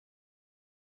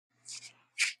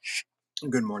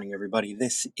Good morning, everybody.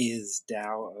 This is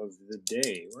Tao of the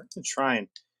Day. We're going to try and,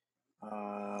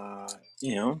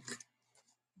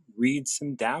 read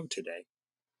some Tao today.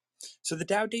 So, the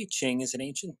Tao Te Ching is an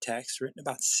ancient text written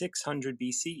about 600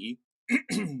 BCE,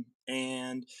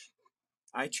 and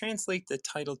I translate the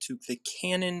title to The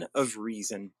Canon of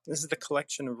Reason. This is the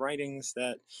collection of writings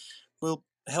that will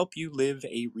help you live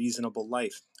a reasonable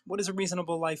life. What does a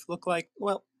reasonable life look like?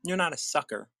 Well, you're not a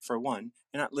sucker, for one.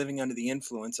 You're not living under the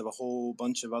influence of a whole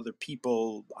bunch of other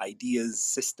people, ideas,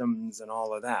 systems, and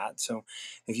all of that. So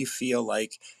if you feel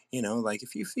like,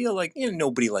 if you feel like,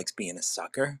 nobody likes being a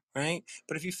sucker, right?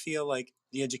 But if you feel like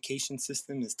the education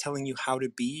system is telling you how to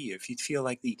be, if you feel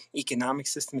like the economic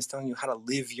system is telling you how to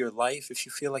live your life, if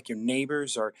you feel like your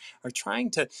neighbors are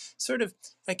trying to sort of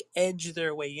like edge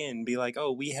their way in, be like,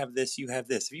 oh, we have this, you have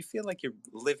this. If you feel like you're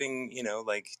living,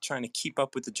 like trying to keep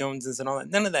up with the Joneses and all that,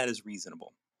 none of that is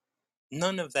reasonable.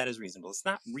 None of that is reasonable. It's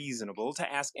not reasonable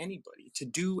to ask anybody to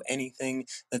do anything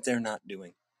that they're not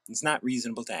doing. It's not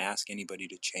reasonable to ask anybody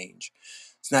to change.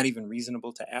 It's not even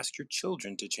reasonable to ask your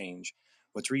children to change.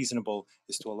 What's reasonable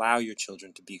is to allow your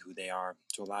children to be who they are,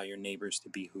 to allow your neighbors to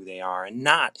be who they are, and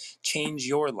not change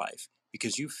your life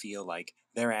because you feel like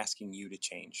they're asking you to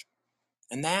change.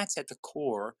 And that's at the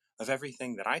core of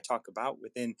everything that I talk about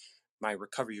within my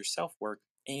Recover Yourself work,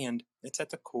 and it's at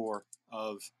the core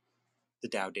of the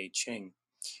Tao Te Ching.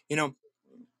 You know,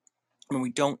 when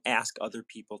we don't ask other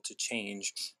people to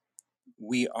change,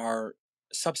 we are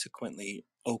subsequently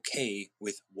okay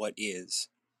with what is.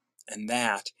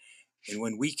 And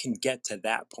when we can get to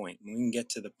that point, when we can get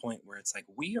to the point where it's like,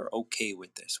 we are okay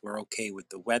with this. We're okay with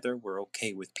the weather. We're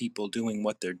okay with people doing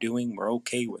what they're doing. We're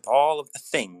okay with all of the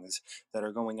things that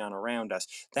are going on around us.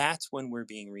 That's when we're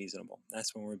being reasonable.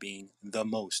 That's when we're being the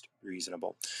most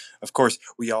reasonable. Of course,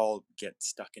 we all get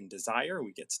stuck in desire.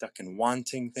 We get stuck in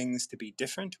wanting things to be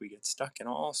different. We get stuck in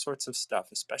all sorts of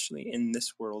stuff, especially in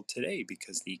this world today,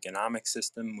 because the economic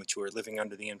system, which we're living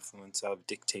under the influence of,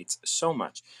 dictates so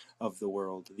much of the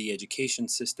world. The education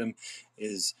system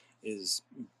is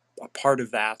a part of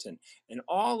that, and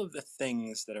all of the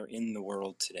things that are in the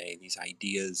world today, these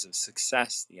ideas of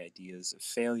success, the ideas of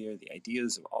failure, the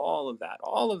ideas of all of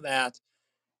that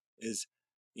is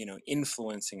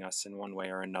influencing us in one way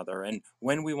or another. And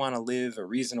when we want to live a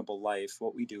reasonable life,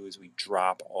 what we do is we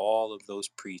drop all of those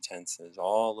pretenses,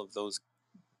 all of those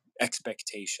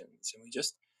expectations, and we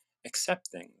just accept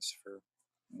things for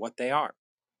what they are.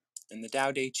 And the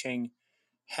Tao Te Ching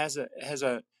has a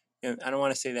I don't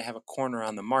want to say they have a corner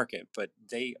on the market, but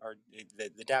the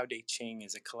Tao Te Ching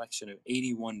is a collection of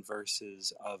 81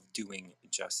 verses of doing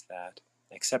just that,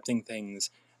 accepting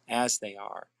things as they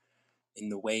are, in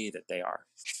the way that they are.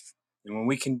 And when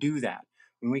we can do that,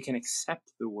 when we can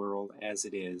accept the world as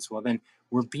it is, well, then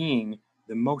we're being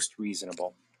the most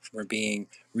reasonable. We're being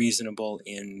reasonable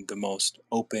in the most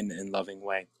open and loving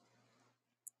way.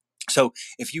 So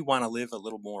if you want to live a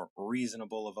little more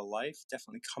reasonable of a life,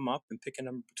 definitely come up and pick a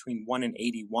number between 1 and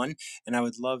 81. And I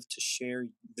would love to share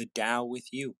the Tao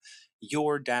with you.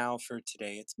 Your Tao for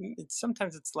today. It's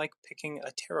sometimes it's like picking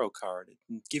a tarot card. It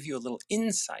can give you a little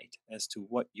insight as to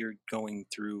what you're going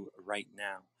through right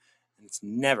now. And it's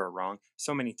never wrong.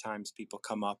 So many times people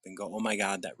come up and go, oh my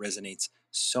God, that resonates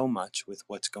so much with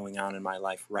what's going on in my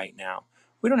life right now.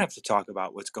 We don't have to talk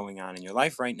about what's going on in your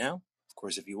life right now. Of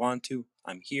course, if you want to,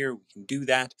 I'm here. We can do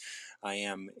that.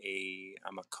 I'm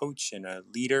a coach and a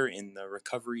leader in the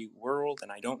recovery world,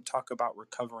 and I don't talk about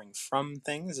recovering from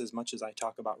things as much as I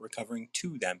talk about recovering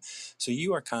to them. So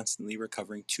you are constantly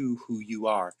recovering to who you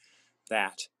are.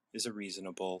 That is a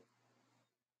reasonable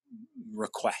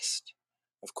request.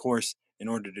 Of course, in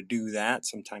order to do that,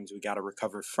 sometimes we got to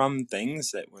recover from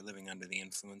things that we're living under the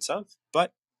influence of.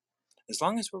 But as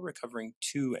long as we're recovering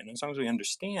to, and as long as we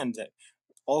understand that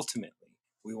ultimately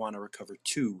we want to recover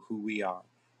to who we are,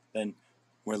 then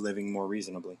we're living more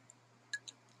reasonably.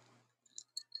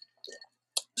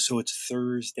 So it's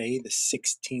Thursday, the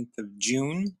 16th of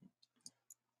June.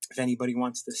 If anybody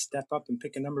wants to step up and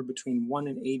pick a number between 1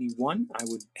 and 81, I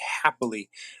would happily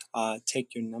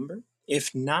take your number.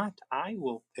 If not, I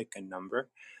will pick a number,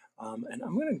 and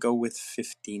I'm going to go with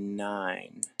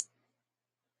 59.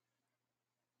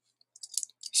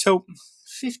 So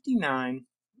 59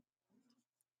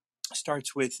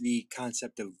 starts with the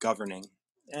concept of governing,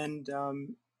 and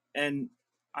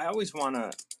I always want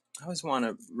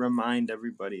to remind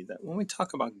everybody that when we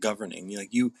talk about governing,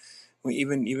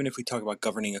 even if we talk about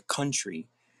governing a country,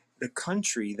 the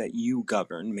country that you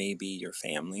govern may be your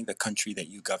family. The country that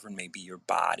you govern may be your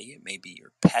body. It may be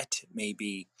your pet. It may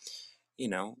be, you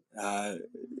know, uh,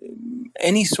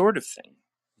 any sort of thing,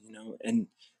 and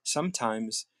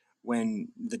sometimes when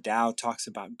the Tao talks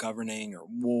about governing or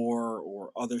war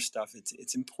or other stuff,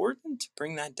 it's important to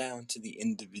bring that down to the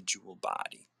individual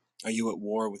body. Are you at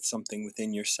war with something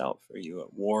within yourself? Are you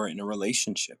at war in a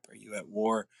relationship? Are you at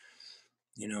war,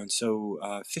 And so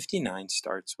 59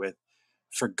 starts with,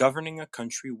 for governing a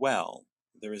country well,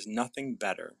 there is nothing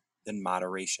better than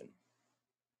moderation.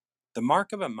 The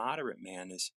mark of a moderate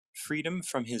man is freedom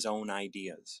from his own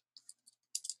ideas.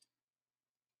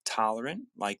 Tolerant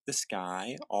like the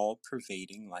sky, all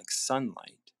pervading like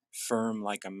sunlight, firm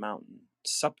like a mountain,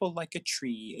 supple like a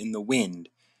tree in the wind,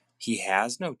 he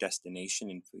has no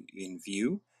destination in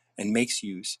view and makes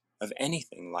use of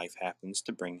anything life happens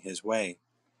to bring his way.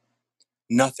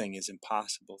 Nothing is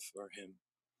impossible for him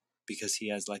because he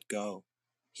has let go.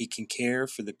 He can care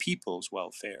for the people's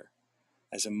welfare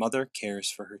as a mother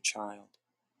cares for her child.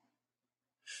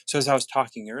 So, as I was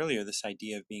talking earlier, this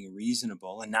idea of being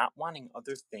reasonable and not wanting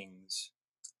other things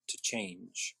to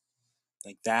change,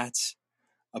 like that's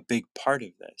a big part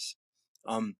of this.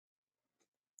 Um,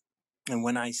 and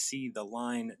when I see the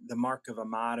line, the mark of a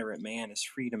moderate man is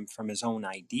freedom from his own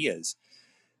ideas,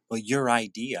 well, your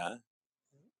idea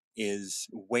is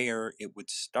where it would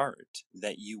start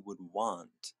that you would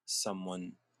want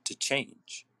someone to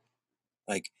change.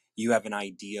 Like you have an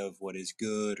idea of what is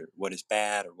good or what is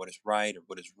bad or what is right or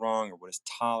what is wrong or what is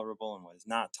tolerable and what is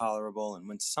not tolerable. And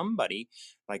when somebody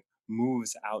like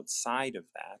moves outside of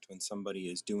that, when somebody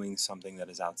is doing something that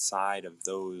is outside of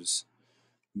those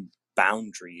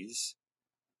boundaries,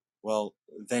 well,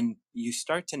 then you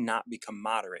start to not become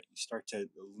moderate. You start to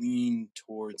lean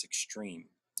towards extreme.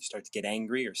 You start to get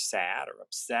angry or sad or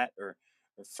upset or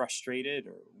frustrated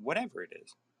or whatever it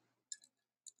is,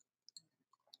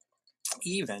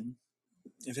 even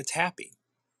if it's happy,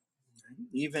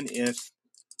 even if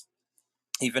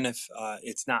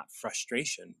it's not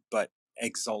frustration but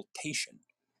exaltation,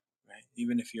 right?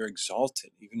 Even if you're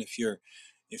exalted, even if you're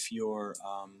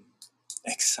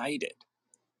excited,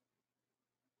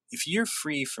 if you're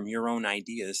free from your own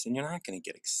ideas, then you're not going to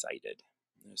get excited.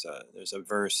 There's a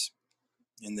verse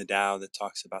in the Tao that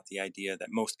talks about the idea that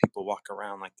most people walk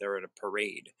around like they're at a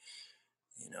parade.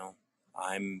 You know,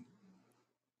 I'm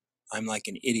I'm like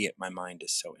an idiot. My mind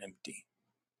is so empty,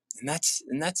 and that's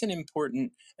an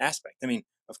important aspect. I mean,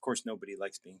 of course, nobody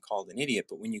likes being called an idiot,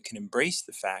 but when you can embrace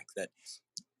the fact that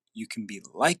you can be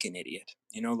like an idiot,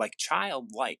 like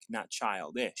childlike, not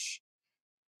childish,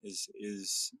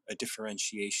 is a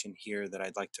differentiation here that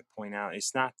I'd like to point out.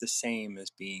 It's not the same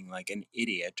as being like an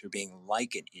idiot or being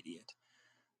like an idiot.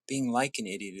 Being like an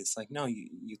idiot, it's like, no,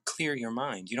 you clear your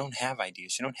mind. You don't have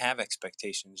ideas. You don't have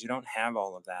expectations. You don't have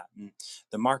all of that. And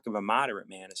the mark of a moderate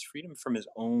man is freedom from his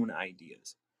own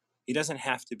ideas. He doesn't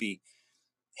have to be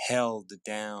held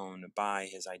down by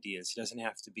his ideas. He doesn't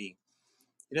have to be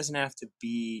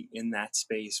in that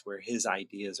space where his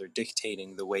ideas are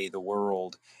dictating the way the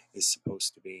world is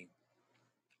supposed to be.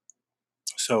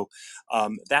 So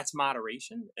that's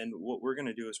moderation. And what we're going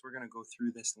to do is we're going to go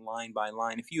through this line by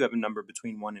line. If you have a number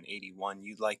between 1 and 81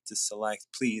 you'd like to select,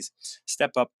 please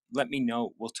step up. Let me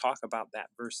know. We'll talk about that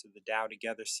verse of the Tao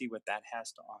together, see what that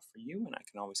has to offer you. And I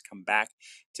can always come back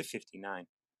to 59.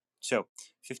 So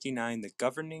 59,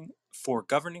 for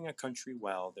governing a country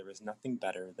well, there is nothing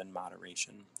better than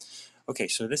moderation. Okay,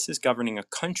 so this is governing a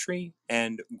country,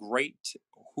 and great,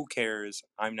 who cares?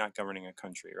 I'm not governing a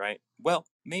country, right? Well,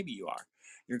 maybe you are.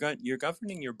 You're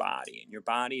governing your body, and your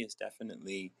body is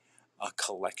definitely a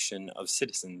collection of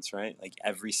citizens, right? Like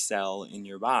every cell in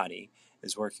your body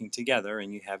is working together,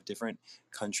 and you have different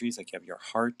countries, like you have your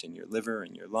heart and your liver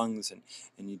and your lungs, and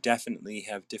you definitely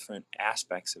have different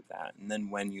aspects of that. And then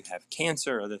when you have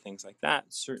cancer, other things like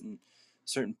that, certain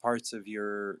parts of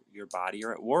your body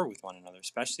are at war with one another,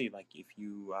 especially like if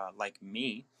you like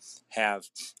me have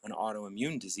an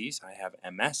autoimmune disease. I have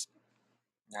MS.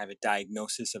 I have a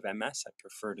diagnosis of MS. I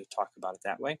prefer to talk about it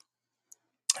that way.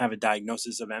 I have a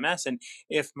diagnosis of MS, and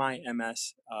if my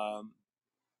MS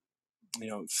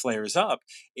flares up,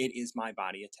 it is my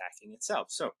body attacking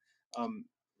itself. So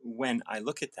when I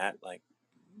look at that, like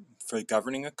for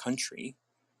governing a country,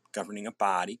 governing a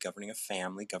body, governing a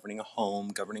family, governing a home,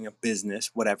 governing a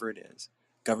business, whatever it is,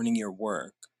 governing your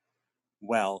work,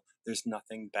 well, there's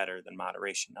nothing better than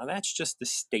moderation. Now, that's just a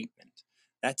statement.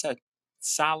 That's a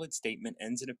solid statement,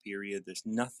 ends in a period. There's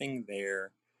nothing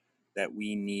there that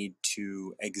we need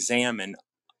to examine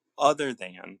other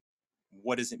than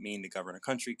what does it mean to govern a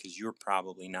country? Because you're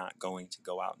probably not going to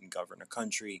go out and govern a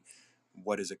country.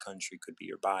 What is a country? Could be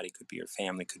your body, could be your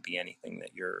family, could be anything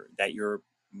that you're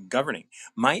governing.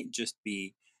 Might just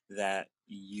be that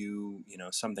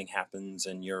something happens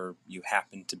and you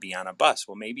happen to be on a bus.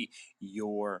 Well, maybe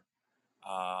your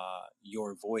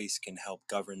your voice can help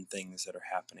govern things that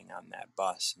are happening on that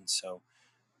bus. And so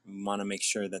we want to make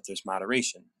sure that there's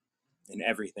moderation in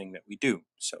everything that we do.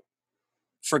 So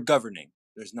for governing,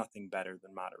 there's nothing better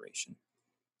than moderation.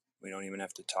 We don't even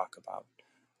have to talk about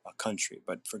a country,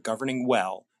 but for governing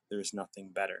well, there is nothing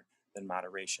better than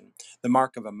moderation. The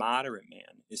mark of a moderate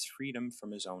man is freedom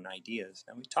from his own ideas.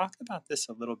 Now, we talked about this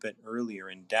a little bit earlier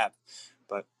in depth,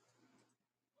 but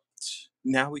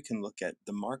now we can look at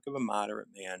the mark of a moderate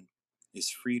man is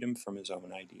freedom from his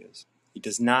own ideas. He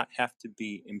does not have to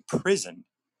be imprisoned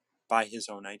by his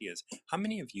own ideas. How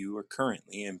many of you are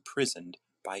currently imprisoned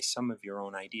by some of your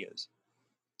own ideas?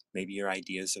 Maybe your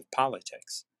ideas of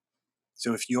politics.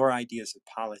 So if your ideas of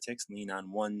politics lean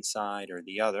on one side or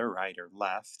the other, right or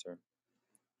left, or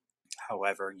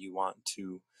however you want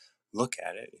to look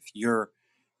at it, if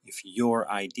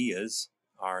your ideas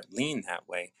are lean that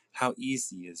way, how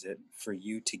easy is it for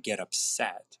you to get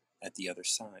upset at the other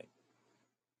side?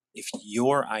 If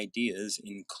your ideas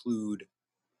include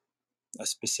a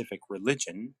specific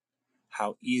religion,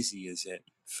 how easy is it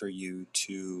for you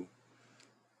to,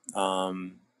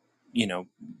 um, you know,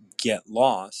 get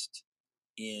lost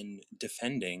in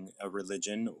defending a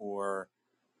religion or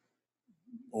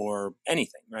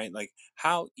anything, right? Like,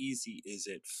 how easy is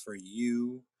it for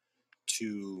you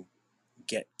to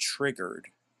get triggered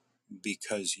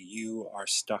because you are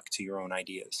stuck to your own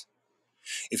ideas?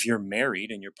 If you're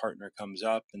married and your partner comes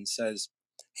up and says,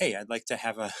 "Hey, I'd like to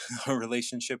have a, a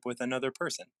relationship with another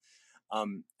person,"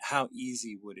 how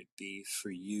easy would it be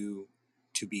for you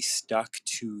to be stuck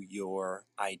to your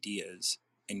ideas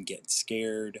and get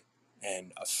scared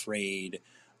and afraid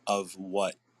of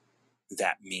what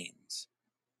that means?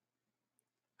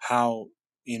 How,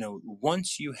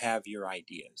 once you have your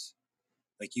ideas,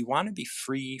 like, you want to be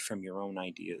free from your own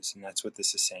ideas. And that's what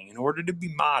this is saying. In order to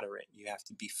be moderate, you have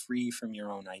to be free from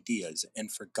your own ideas.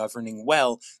 And for governing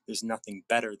well, there's nothing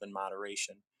better than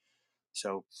moderation.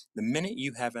 So the minute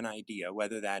you have an idea,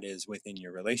 whether that is within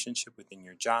your relationship, within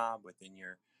your job, within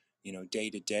your,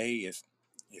 day to day,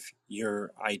 if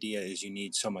your idea is you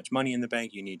need so much money in the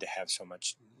bank, you need to have so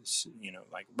much,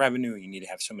 like revenue, you need to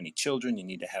have so many children, you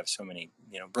need to have so many,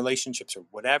 relationships or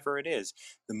whatever it is,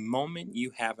 the moment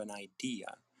you have an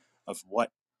idea of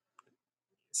what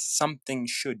something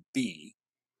should be,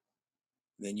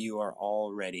 then you are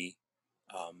already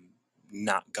um,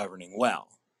 not governing well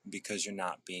because you're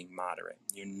not being moderate.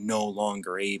 You're no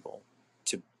longer able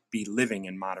to be living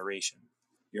in moderation.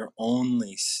 You're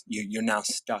now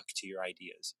stuck to your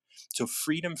ideas. So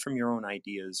freedom from your own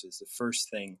ideas is the first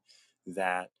thing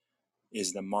that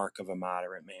is the mark of a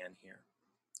moderate man here.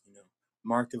 You know,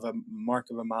 mark of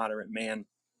a moderate man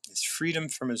is freedom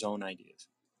from his own ideas.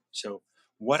 So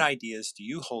what ideas do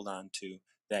you hold on to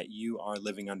that you are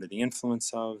living under the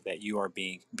influence of, that you are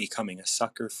becoming a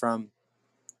sucker from?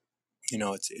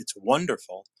 It's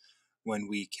wonderful when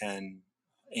we can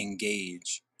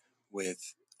engage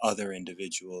with other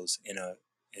individuals in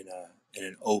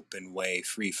an open way,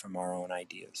 free from our own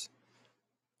ideas.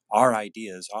 Our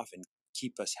ideas often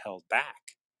keep us held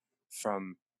back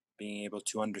from being able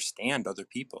to understand other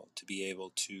people, to be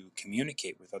able to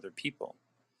communicate with other people.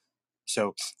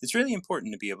 So it's really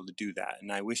important to be able to do that.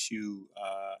 And I wish you,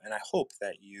 and I hope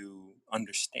that you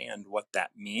understand what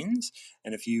that means.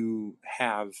 And if you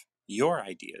have your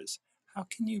ideas, how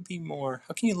can you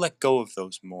let go of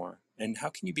those more? And how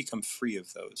can you become free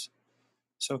of those?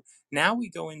 So now we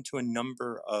go into a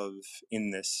number of,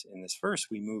 in this verse,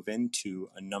 we move into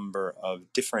a number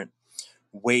of different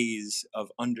ways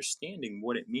of understanding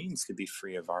what it means to be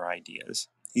free of our ideas.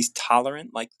 He's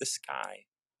tolerant like the sky.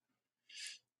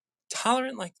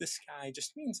 Tolerant like the sky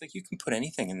just means, like, you can put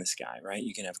anything in the sky, right?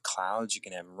 You can have clouds, you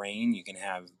can have rain, you can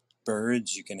have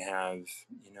birds, you can have,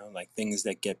 like, things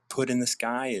that get put in the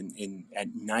sky, and at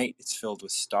night it's filled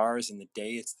with stars, in the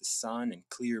day it's the sun and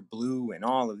clear blue and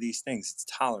all of these things. It's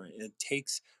tolerant. It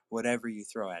takes whatever you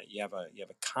throw at it. You have a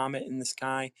comet in the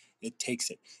sky, it takes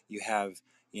it. You have,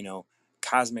 you know,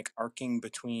 cosmic arcing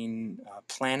between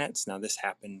planets. Now this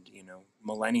happened,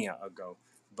 millennia ago,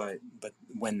 but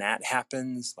when that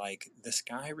happens, like, the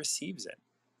sky receives it.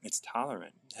 It's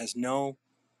tolerant. Has no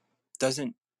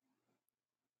doesn't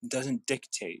doesn't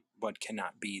dictate what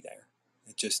cannot be there.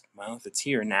 It just, well, if it's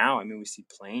here now, I mean, we see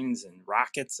planes and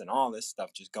rockets and all this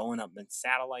stuff just going up, and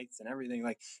satellites and everything.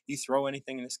 Like, you throw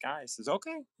anything in the sky, it says,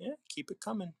 okay, yeah, keep it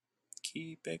coming,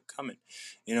 keep it coming.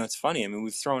 It's funny. I mean,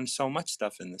 we've thrown so much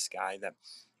stuff in the sky that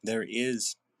there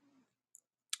is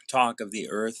talk of the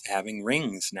earth having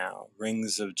rings now,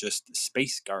 rings of just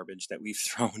space garbage that we've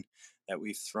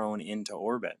thrown into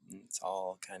orbit. And it's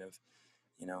all kind of,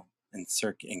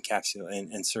 encircling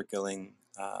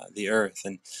the earth.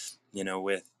 And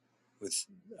with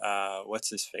what's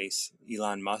his face,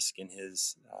 Elon Musk, and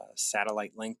his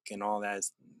satellite link and all that.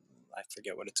 I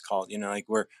forget what it's called. Like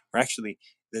we're actually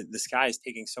the sky is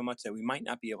taking so much that we might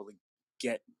not be able to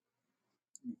get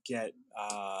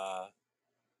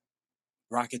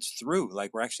rockets through.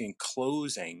 Like we're actually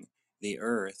enclosing the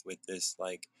Earth with this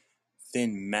like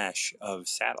thin mesh of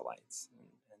satellites, and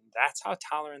that's how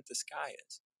tolerant the sky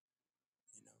is.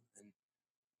 And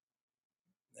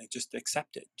like just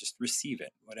accept it, just receive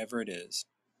it, whatever it is,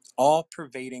 all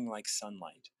pervading like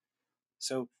sunlight.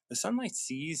 So the sunlight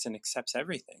sees and accepts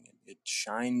everything. It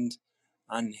shined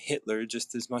on Hitler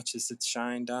just as much as it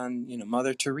shined on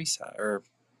Mother Teresa, or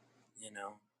you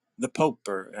know, the Pope,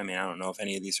 or I mean, I don't know if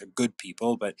any of these are good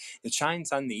people, but it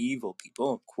shines on the evil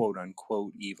people, quote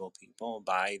unquote evil people,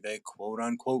 by the quote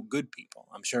unquote good people.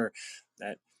 I'm sure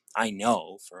that I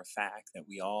know for a fact that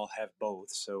we all have both.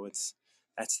 So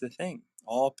that's the thing,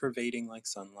 all pervading like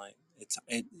sunlight. It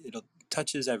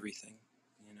touches everything,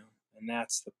 and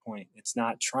that's the point.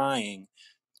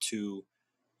 To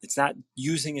it's not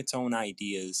using its own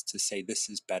ideas to say this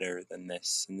is better than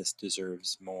this and this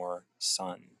deserves more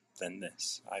sun than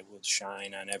this. I will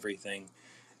shine on everything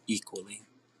equally.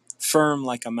 Firm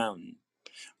like a mountain.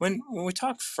 When we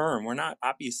talk firm, we're not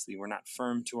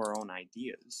firm to our own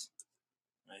ideas,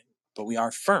 right? But we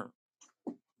are firm.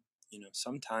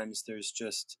 Sometimes there's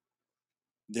just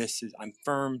I'm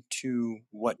firm to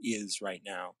what is right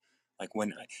now. Like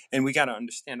and we got to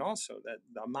understand also that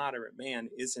the moderate man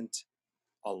isn't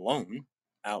alone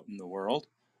out in the world.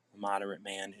 A moderate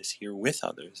man is here with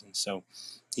others. And so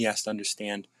he has to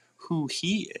understand who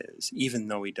he is, even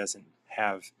though he doesn't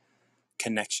have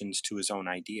connections to his own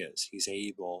ideas. He's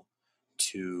able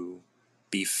to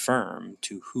be firm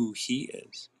to who he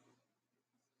is.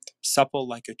 Supple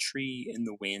like a tree in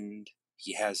the wind,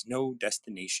 he has no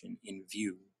destination in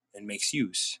view and makes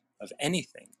use of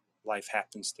anything life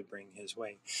happens to bring his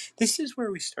way. This is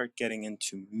where we start getting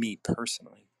into me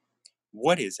personally.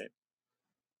 What is it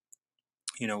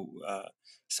you know, uh,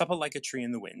 supple like a tree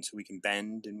in the wind, so we can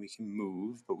bend and we can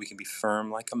move, but we can be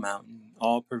firm like a mountain,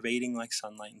 all pervading like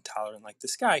sunlight and tolerant like the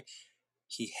sky.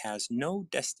 He has no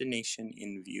destination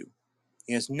in view.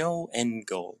 He has no end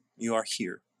goal. You are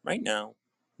here right now.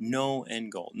 No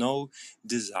end goal. No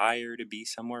desire to be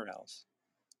somewhere else.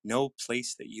 No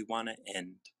place that you want to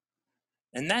end.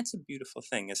 And that's a beautiful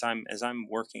thing. As I'm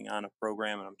working on a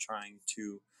program and I'm trying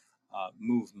to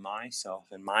move myself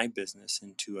and my business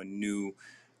into a new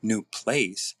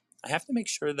place, I have to make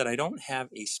sure that I don't have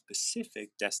a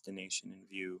specific destination in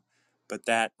view, but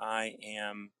that I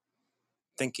am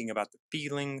thinking about the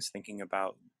feelings, thinking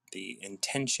about the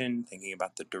intention, thinking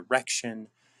about the direction.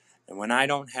 And when I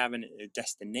don't have a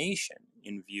destination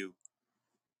in view,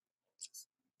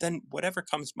 then whatever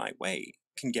comes my way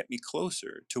can get me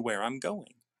closer to where I'm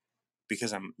going,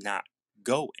 because I'm not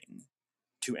going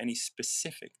to any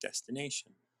specific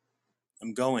destination.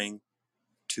 I'm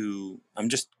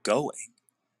just going.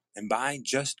 And by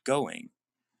just going,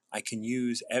 I can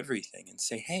use everything and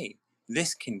say, hey,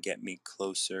 this can get me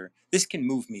closer. This can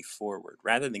move me forward.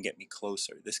 Rather than get me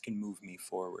closer, this can move me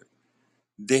forward.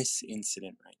 This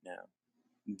incident right now,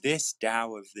 this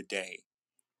Tao of the day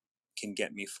can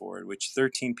get me forward, which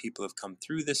 13 people have come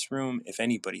through this room. If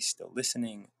anybody's still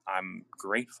listening, I'm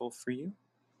grateful for you.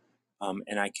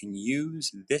 And I can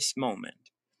use this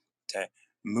moment to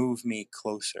move me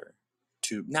closer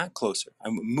to, not closer,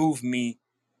 move me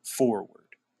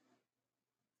forward,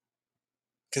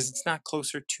 because it's not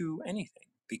closer to anything,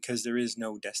 because there is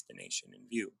no destination in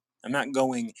view. I'm not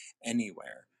going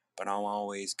anywhere, but I'm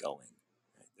always going.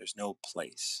 Right? There's no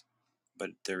place,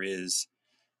 but seeing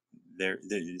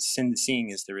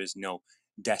is there is no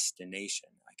destination.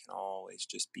 I can always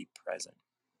just be present.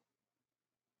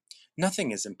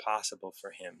 Nothing is impossible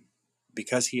for him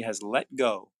because he has let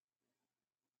go.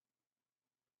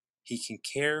 He can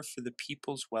care for the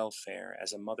people's welfare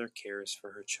as a mother cares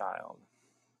for her child.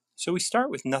 So we start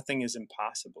with nothing is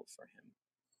impossible for him.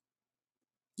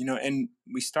 And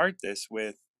we start this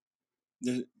with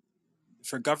the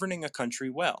for governing a country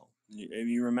well.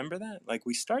 You remember that? Like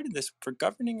we started this for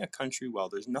governing a country well.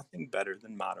 There's nothing better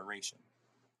than moderation.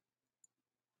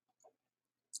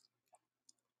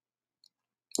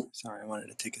 Sorry, I wanted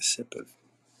to take a sip of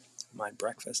my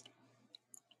breakfast.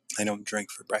 I don't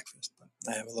drink for breakfast, but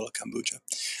I have a little kombucha.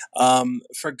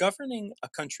 For governing a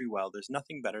country well, there's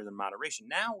nothing better than moderation.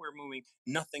 Now we're moving,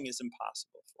 nothing is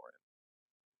impossible for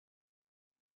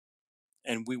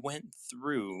him. And we went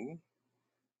through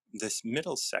this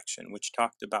middle section, which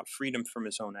talked about freedom from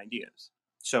his own ideas.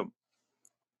 So,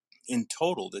 in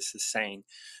total, this is saying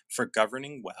for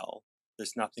governing well,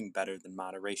 there's nothing better than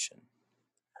moderation.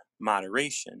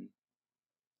 Moderation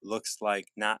looks like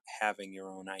not having your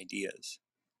own ideas,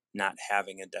 not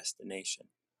having a destination.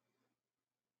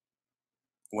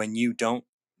 When you don't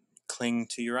cling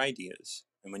to your ideas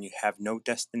and when you have no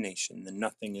destination, then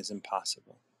nothing is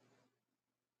impossible.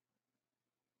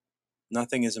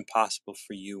 Nothing is impossible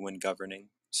for you when governing.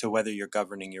 So, whether you're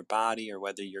governing your body or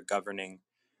whether you're governing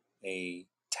a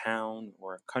town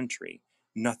or a country,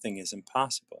 nothing is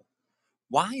impossible.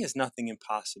 Why is nothing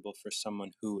impossible for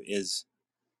someone who is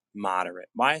moderate?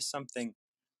 Why is something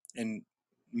and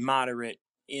moderate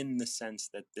in the sense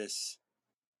that this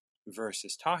verse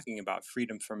is talking about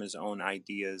freedom from his own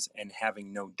ideas and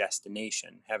having no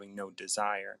destination, having no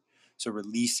desire? So,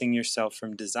 releasing yourself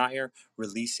from desire,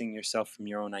 releasing yourself from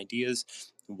your own ideas.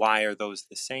 Why are those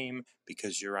the same?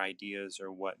 Because your ideas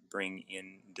are what bring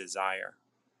in desire.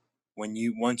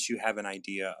 Once you have an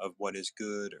idea of what is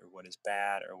good or what is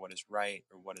bad or what is right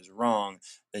or what is wrong,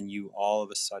 then you all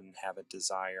of a sudden have a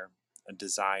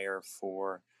desire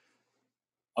for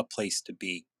a place to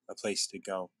be, a place to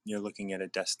go. You're looking at a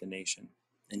destination,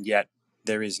 and yet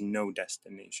there is no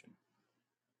destination.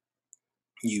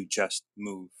 You just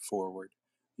move forward.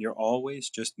 You're always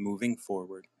just moving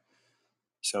forward.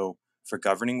 So, for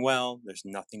governing well, there's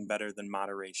nothing better than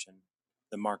moderation.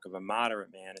 The mark of a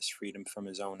moderate man is freedom from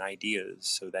his own ideas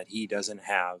so that he doesn't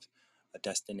have a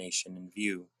destination in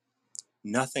view.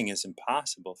 Nothing is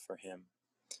impossible for him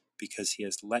because he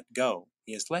has let go.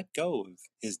 He has let go of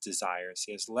his desires.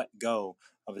 He has let go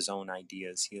of his own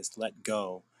ideas. He has let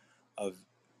go of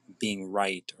being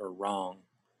right or wrong.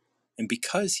 And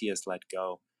because he has let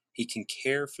go, he can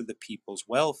care for the people's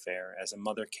welfare as a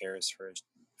mother cares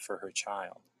for her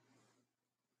child.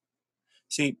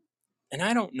 See, and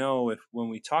I don't know if when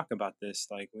we talk about this,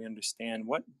 like we understand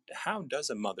how does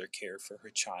a mother care for her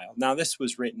child? Now, this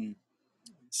was written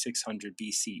 600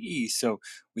 BCE, so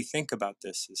we think about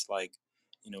this as like,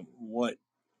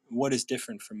 what is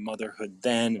different from motherhood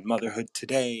then and motherhood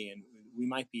today, and we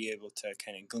might be able to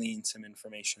kind of glean some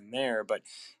information there. But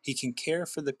he can care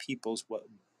for the people's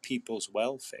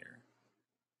welfare,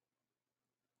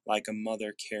 like a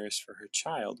mother cares for her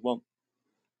child. Well,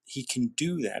 he can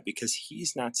do that because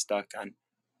he's not stuck on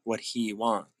what he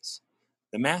wants.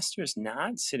 The master is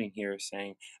not sitting here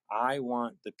saying, I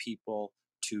want the people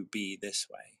to be this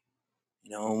way.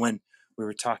 When we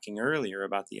were talking earlier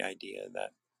about the idea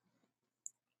that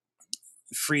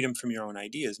freedom from your own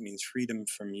ideas means freedom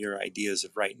from your ideas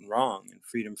of right and wrong, and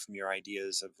freedom from your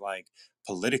ideas of like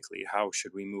politically, how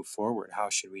should we move forward? How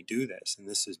should we do this? And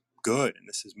this is good, and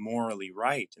this is morally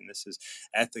right, and this is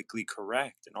ethically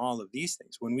correct, and all of these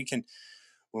things. When we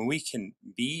can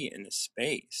be in a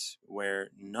space where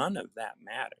none of that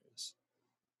matters,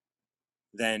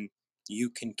 then you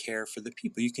can care for the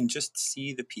people. You can just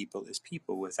see the people as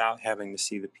people without having to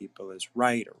see the people as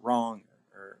right or wrong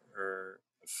or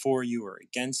for you or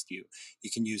against you.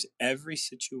 You can use every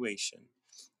situation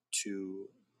to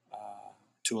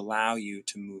to allow you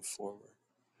to move forward.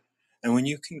 And when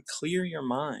you can clear your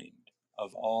mind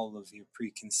of all of your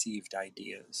preconceived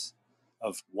ideas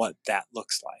of what that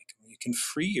looks like, you can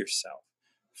free yourself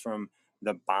from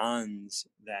the bonds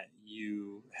that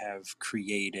you have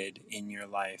created in your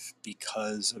life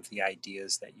because of the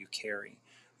ideas that you carry.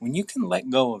 When you can let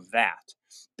go of that,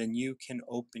 then you can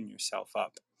open yourself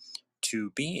up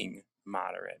to being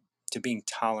moderate, to being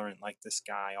tolerant like the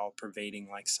sky, all pervading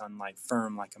like sunlight,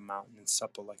 firm like a mountain, and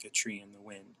supple like a tree in the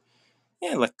wind.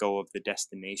 And let go of the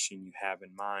destination you have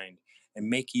in mind and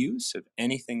make use of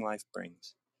anything life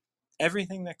brings.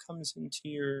 Everything that comes into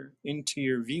your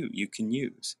view you can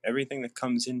use. Everything that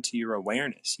comes into your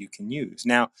awareness you can use.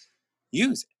 Now,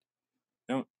 use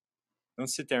it. Don't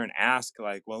sit there and ask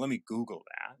like, well, let me Google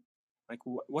that. Like,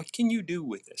 what can you do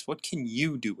with this? What can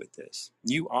you do with this?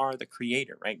 You are the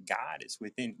creator, right? God is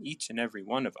within each and every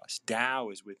one of us. Tao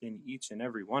is within each and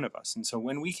every one of us. And so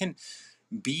when we can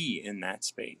be in that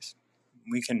space,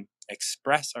 we can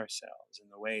express ourselves in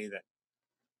the way that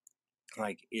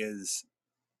like is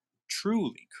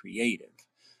truly creative,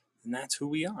 and that's who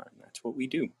we are, and that's what we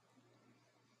do.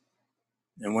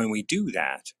 And when we do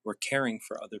that, we're caring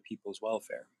for other people's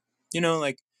welfare.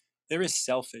 Like there is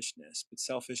selfishness, but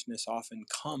selfishness often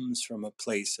comes from a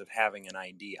place of having an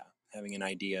idea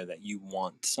that you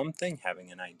want something,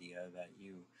 having an idea that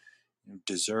you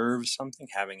deserve something,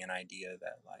 having an idea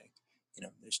that like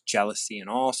there's jealousy and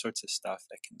all sorts of stuff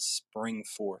that can spring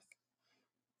forth.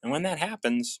 And when that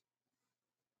happens,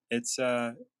 it's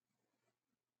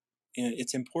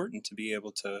it's important to be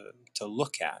able to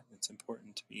look at. It's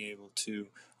important to be able to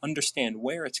understand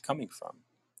where it's coming from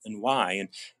and why,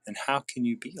 and how can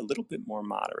you be a little bit more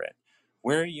moderate.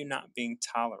 Where are you not being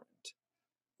tolerant?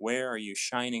 Where are you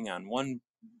shining on one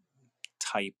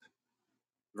type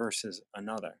versus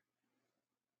another?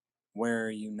 Where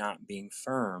are you not being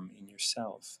firm in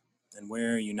yourself? And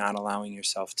where are you not allowing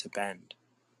yourself to bend?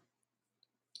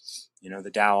 The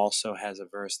Tao also has a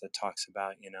verse that talks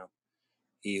about,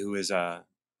 he who is the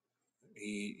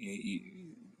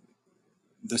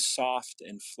soft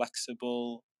and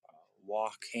flexible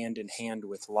walk hand in hand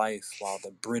with life, while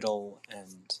the brittle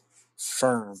and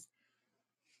firm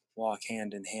walk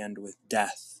hand in hand with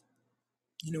death.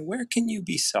 Where can you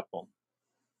be supple?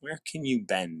 Where can you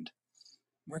bend?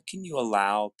 Where can you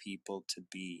allow people to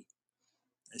be?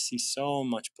 I see so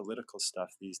much political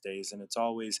stuff these days, and it's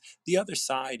always the other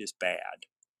side is bad.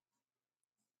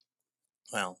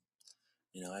 Well,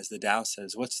 as the Tao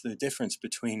says, what's the difference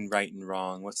between right and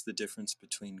wrong? What's the difference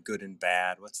between good and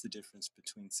bad? What's the difference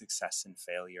between success and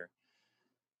failure?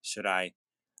 Should I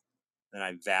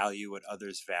value what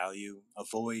others value,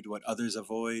 avoid what others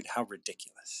avoid? How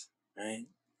ridiculous, right?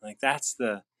 Like that's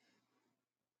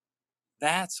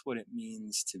what it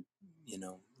means to,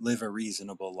 live a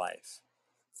reasonable life.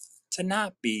 To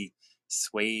not be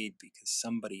swayed because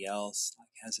somebody else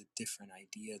has a different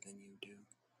idea than you do.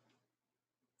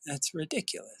 That's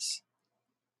ridiculous.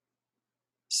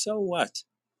 So what?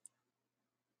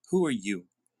 Who are you?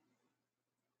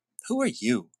 Who are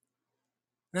you?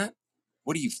 Not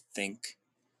what do you think?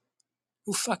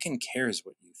 Who fucking cares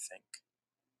what you think?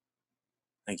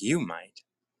 Like you might.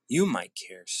 You might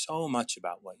care so much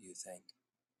about what you think.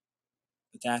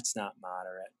 But that's not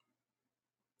moderate.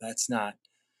 That's not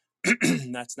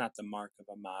that's not the mark of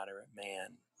a moderate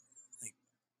man. Like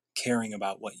caring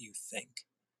about what you think.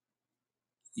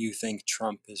 You think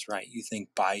Trump is right. You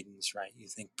think Biden's right. You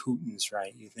think Putin's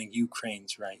right. You think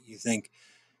Ukraine's right. You think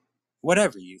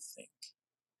whatever you think.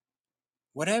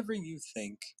 Whatever you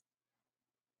think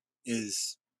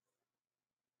isn't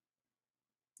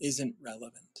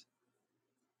relevant.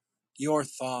 Your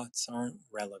thoughts aren't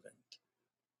relevant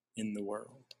in the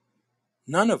world.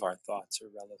 None of our thoughts are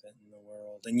relevant in the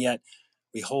world, and yet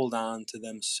we hold on to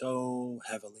them so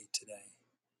heavily today,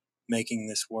 making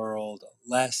this world a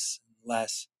less and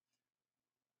less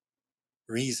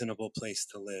reasonable place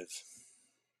to live.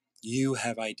 You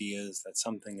have ideas that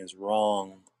something is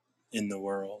wrong in the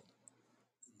world,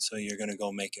 and so you're going to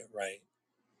go make it right.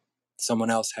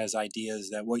 Someone else has ideas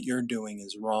that what you're doing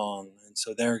is wrong, and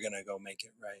so they're going to go make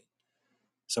it right.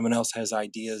 Someone else has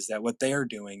ideas that what they're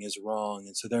doing is wrong,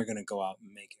 and so they're going to go out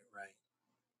and make it right.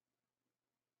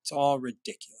 It's all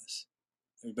ridiculous.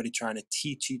 Everybody trying to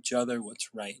teach each other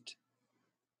what's right.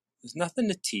 There's nothing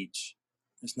to teach.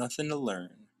 There's nothing to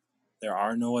learn. There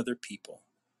are no other people.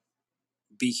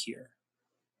 Be here.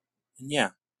 And yeah,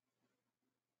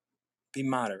 be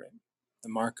moderate. The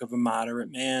mark of a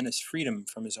moderate man is freedom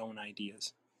from his own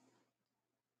ideas.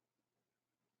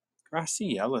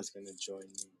 Graciella's going to join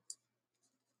me.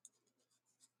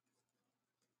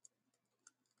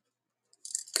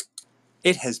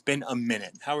 It has been a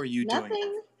minute. How are you doing?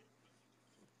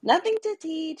 Nothing to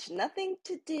teach, nothing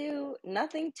to do,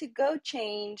 nothing to go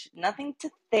change, nothing to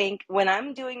think. When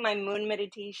I'm doing my moon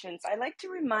meditations, I like to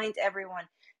remind everyone,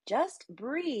 just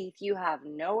breathe. You have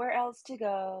nowhere else to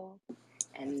go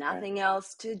and nothing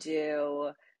else to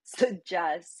do. So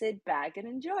just sit back and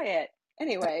enjoy it.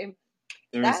 Anyway,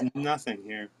 There is nothing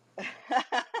here.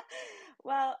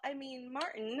 Well, I mean,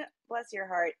 Martin, bless your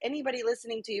heart, anybody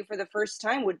listening to you for the first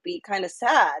time would be kind of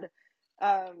sad.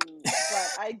 But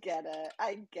I get it.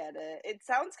 It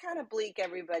sounds kind of bleak,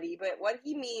 everybody, but what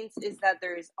he means is that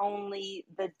there is only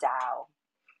the Tao.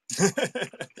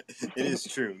 It is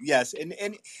true. Yes. And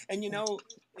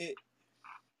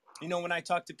when I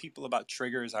talk to people about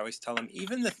triggers, I always tell them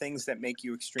even the things that make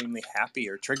you extremely happy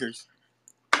are triggers.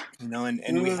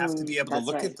 And we have to be able to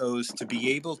look at those to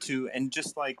be able to, and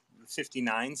just like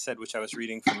 59 said, which I was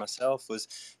reading for myself, was,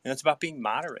 it's about being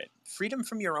moderate. Freedom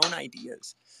from your own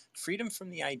ideas. Freedom from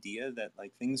the idea that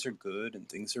like things are good and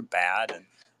things are bad. And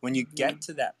when you get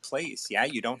to that place, yeah,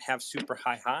 you don't have super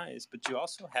high highs, but you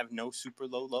also have no super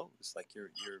low lows. Like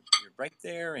you're right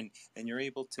there, and you're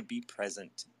able to be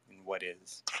present in what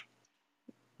is.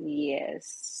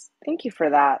 Yes. Thank you for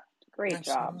that. Great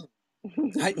Absolutely. job.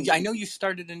 I know you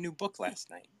started a new book last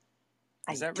night.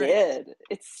 Is that right? Did.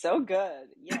 It's so good.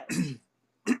 Yes.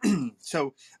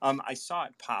 So I saw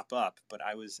it pop up, but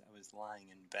I was lying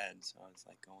in bed, so I was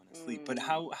like going to sleep. But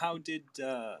how did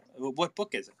what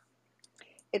book is it?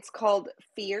 It's called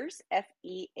Fears,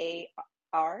 Fear,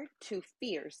 to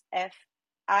Fierce,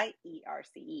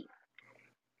 Fierce.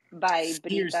 by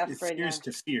Fierce, Brita fierce Frena.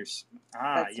 to fierce.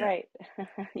 Ah, That's yeah. right.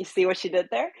 You see what she did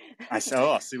there? I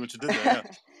see what you did there. Yeah.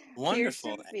 Fierce Wonderful.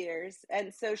 and fierce.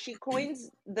 And so she coins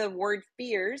the word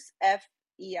fierce,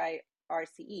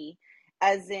 FEIRCE,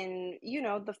 as in,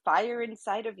 the fire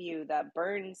inside of you that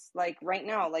burns, like right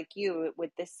now, like you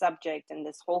with this subject and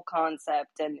this whole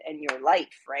concept and your life,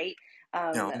 right?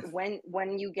 No.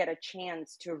 When you get a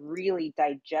chance to really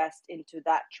digest into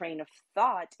that train of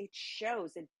thought, it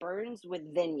shows, it burns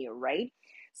within you, right?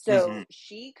 Hmm. So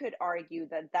she could argue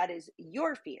that that is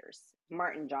your fears,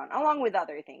 Martin John, along with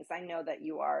other things. I know that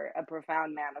you are a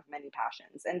profound man of many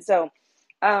passions. And so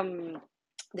um,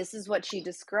 this is what she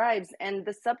describes. And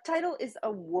the subtitle is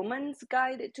A Woman's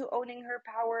Guide to Owning Her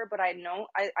Power. But I know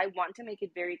I want to make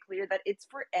it very clear that it's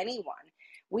for anyone.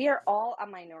 We are all a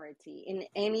minority in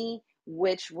any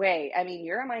which way. I mean,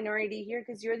 you're a minority here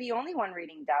because you're the only one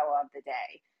reading Tao of the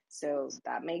Day. So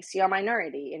that makes you a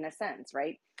minority in a sense,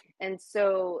 right? And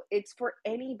so it's for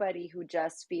anybody who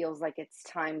just feels like it's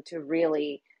time to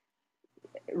really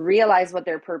realize what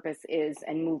their purpose is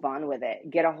and move on with it,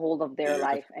 get a hold of their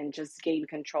life Beautiful. and just gain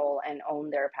control and own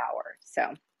their power.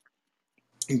 So,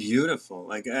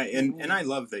 Beautiful. And mm. I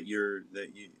love that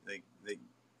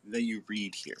that you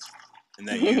read here, and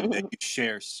that you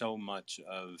share so much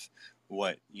of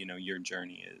what your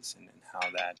journey is, and how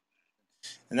that.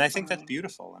 And I think that's um,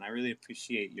 beautiful, and I really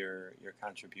appreciate your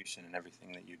contribution and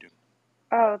everything that you do.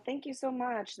 oh, thank you so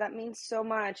much. That means so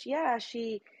much. Yeah,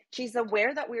 she's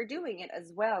aware that we're doing it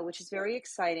as well, which is very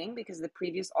exciting because the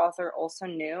previous author also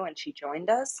knew and she joined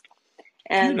us.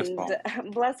 And Beautiful.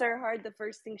 bless her heart, the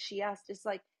first thing she asked is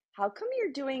like, how come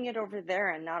you're doing it over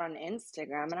there and not on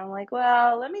Instagram? And I'm like,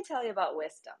 well, let me tell you about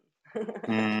wisdom.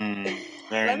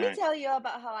 Very Let me nice. tell you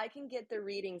about how I can get the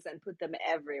readings and put them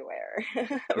everywhere,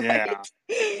 Yeah.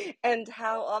 right? And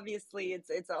how obviously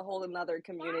it's a whole another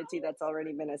community that's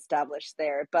already been established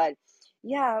there. But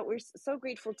yeah, we're so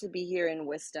grateful to be here in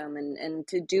wisdom and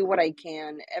to do what I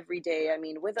can every day. I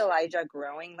mean, with Elijah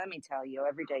growing, let me tell you,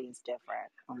 every day is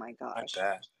different. Oh my I gosh.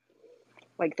 bet.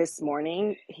 Like this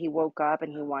morning, he woke up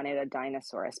and he wanted a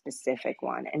dinosaur, a specific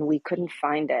one, and we couldn't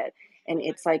find it. And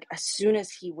it's like as soon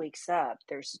as he wakes up,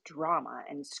 there's drama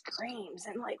and screams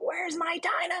and like, "Where's my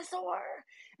dinosaur?"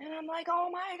 And I'm like, "Oh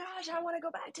my gosh, I want to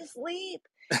go back to sleep."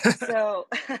 So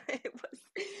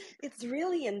it's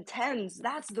really intense.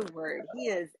 That's the word. He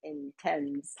is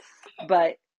intense,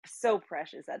 but so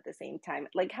precious at the same time.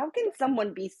 Like, how can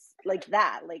someone be like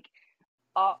that? Like,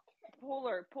 uh,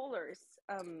 polars.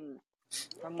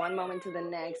 From one moment to the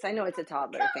next. I know it's a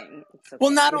toddler thing. It's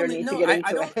Well, okay. not We don't only need to no, get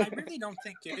I into don't. I it. really don't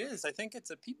think it is. I think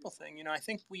it's a people thing. I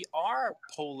think we are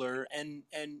polar, and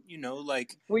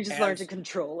like We just learn to as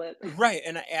control it. right,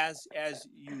 and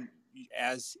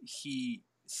as he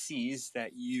sees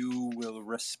that you will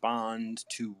respond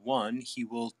to one, he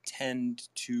will tend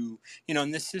to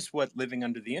and this is what living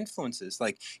under the influence is.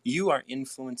 Like, you are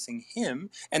influencing him,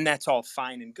 and that's all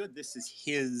fine and good. This is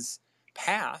his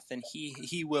path, and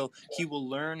he will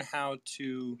learn how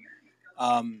to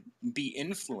be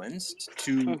influenced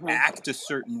to Hmm. act a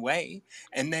certain way,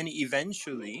 and then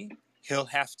eventually he'll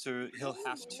have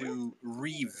to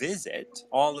revisit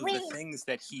all of the things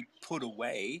that he put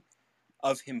away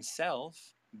of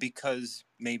himself, because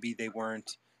maybe they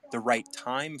weren't the right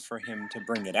time for him to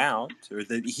bring it out, or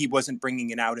that he wasn't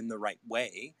bringing it out in the right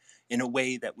way, in a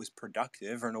way that was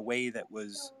productive, or in a way that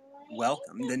was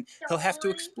welcome. Then he'll have to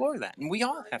explore that, and we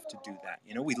all have to do that.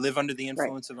 We live under the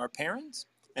Right. influence of our parents,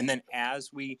 and then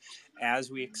as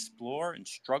we explore and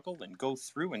struggle and go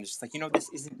through, and just like, this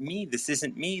isn't me, this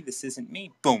isn't me, this isn't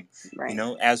me, boom, Right.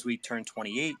 as we turn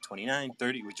 28, 29,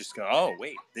 30, we just go, oh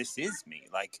wait, this is me.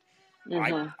 Like, I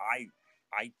Hmm. I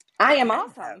I I am can have.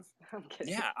 awesome. I'm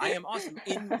kidding. Yeah, I am awesome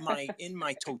in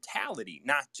my totality,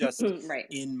 not just Right.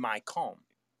 in my calm.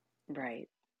 Right.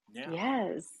 Yeah.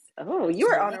 Yes. Oh, you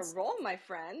are So on a that's roll, my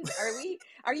friend.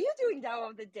 Are you doing Tao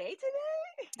of the Day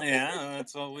today? yeah,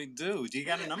 that's what we do. Do you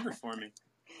got a number for me?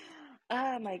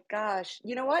 Oh my gosh.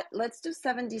 You know what? Let's do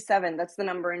 77. That's the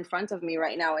number in front of me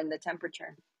right now in the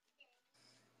temperature.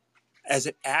 As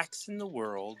it acts in the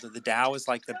world, the Tao is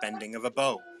like the bending of a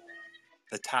bow.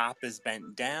 The top is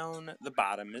bent down, the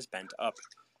bottom is bent up.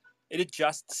 It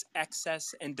adjusts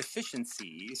excess and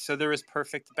deficiency so there is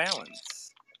perfect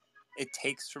balance. It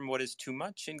takes from what is too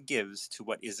much and gives to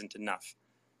what isn't enough.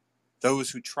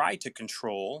 Those who try to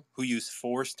control, who use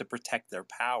force to protect their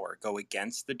power, go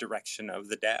against the direction of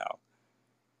the Tao.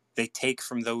 They take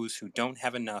from those who don't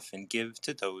have enough and give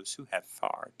to those who have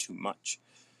far too much.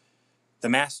 The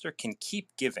master can keep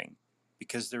giving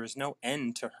because there is no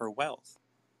end to her wealth.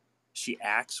 She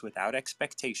acts without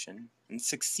expectation and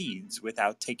succeeds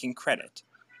without taking credit,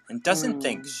 and doesn't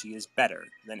think Mm. she is better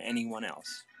than anyone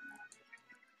else.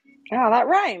 Oh, that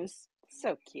rhymes.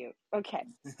 So cute. Okay.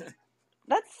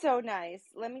 That's so nice.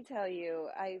 Let me tell you,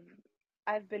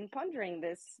 I've been pondering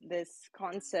this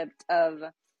concept of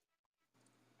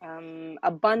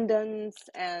abundance.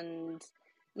 And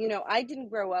I didn't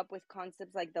grow up with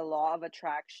concepts like the law of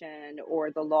attraction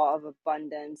or the law of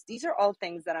abundance. These are all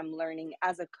things that I'm learning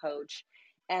as a coach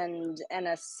and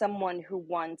as someone who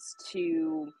wants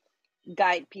to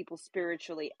guide people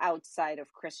spiritually outside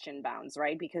of Christian bounds,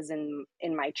 right? Because in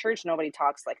my church nobody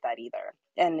talks like that either,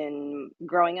 and in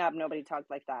growing up nobody talked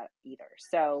like that either.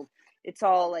 So it's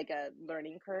all like a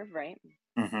learning curve, right?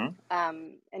 Mm-hmm.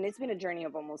 And it's been a journey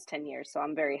of almost 10 years, so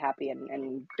I'm very happy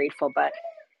and grateful. But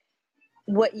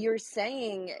what you're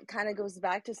saying kind of goes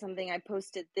back to something I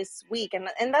posted this week, and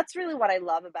that's really what I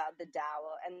love about the Tao,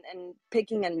 and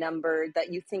picking a number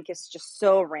that you think is just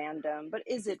so random, but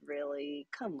is it really?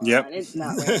 Come Yep. on, it's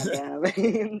not random.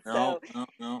 and No, so no,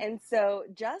 no. and so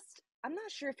just I'm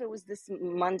not sure if it was this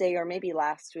Monday or maybe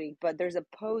last week, but there's a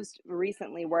post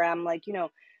recently where I'm like,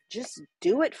 just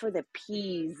do it for the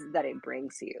peace that it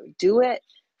brings you. Do it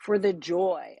for the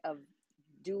joy of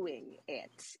doing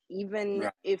it, even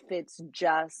Right. if it's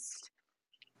just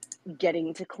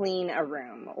getting to clean a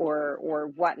room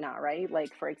or whatnot, right?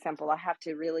 Like, for example, I have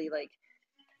to really like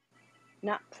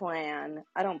not plan.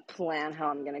 I don't plan how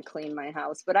I'm going to clean my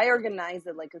house, but I organize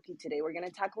it like, okay, today we're going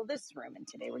to tackle this room and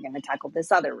today we're going to tackle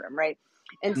this other room, right?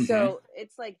 And Mm-hmm. so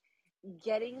it's like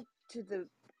getting to the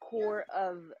core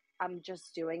of I'm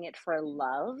just doing it for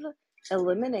love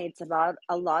eliminates about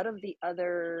a lot of the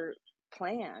other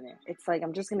plan. It's like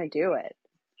I'm just going to do it.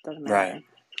 Doesn't Right. matter.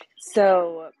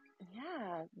 So,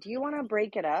 yeah, do you want to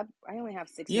break it up? I only have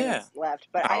 6 Yeah. minutes left,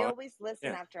 but I Oh, always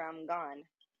listen yeah. after I'm gone.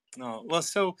 No. Well,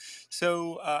 so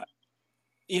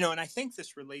and I think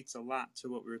this relates a lot to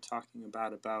what we were talking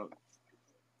about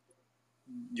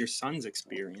your son's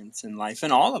experience in life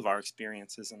and all of our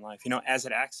experiences in life. As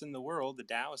it acts in the world, the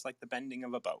Tao is like the bending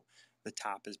of a bow. The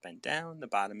top is bent down, the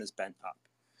bottom is bent up.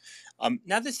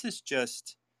 Now, this is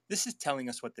telling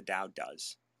us what the Tao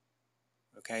does.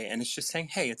 Okay, and it's just saying,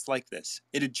 hey, it's like this.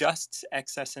 It adjusts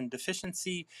excess and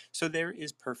deficiency, so there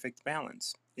is perfect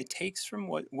balance. It takes from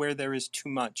where there is too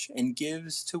much and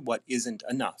gives to what isn't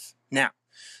enough. Now,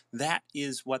 that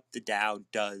is what the Tao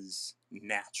does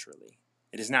naturally.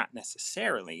 It is not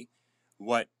necessarily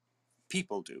what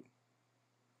people do.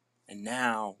 And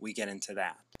now we get into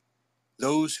that.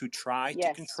 Those who try to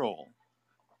Yes, control,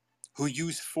 who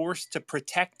use force to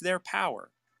protect their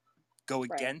power, go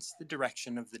right. against the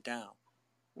direction of the Tao.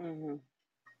 Hmm.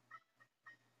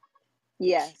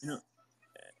 You know, Yes.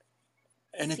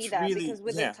 I and see it's that really, because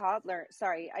with a yeah. toddler,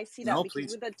 sorry, I see that No, because please.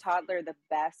 with a toddler,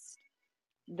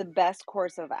 the best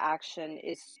course of action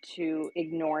is to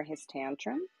ignore his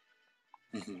tantrum.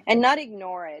 Hmm. And not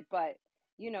ignore it, but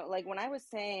like when I was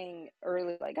saying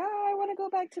earlier, like, oh, I want to go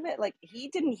back to bed, like he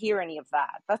didn't hear any of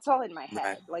that. That's all in my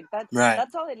Right. head. Like that's Right.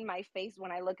 that's all in my face.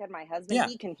 When I look at my husband, Yeah.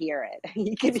 he can hear it.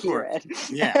 He can Of hear course. it.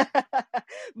 Yeah.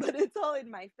 But it's all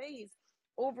in my face.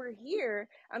 Over here,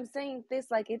 I'm saying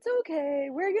this like, it's okay,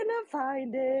 we're gonna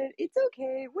find it. It's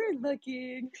okay, we're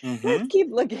looking. Let's Hmm. keep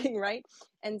looking, right?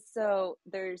 And so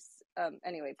there's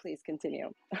anyway, please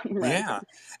continue. I'm Yeah. ranting.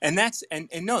 And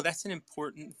no, that's an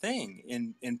important thing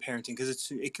in parenting,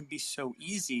 because it can be so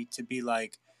easy to be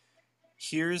like,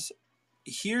 here's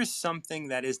something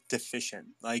that is deficient.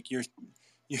 Like your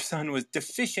son was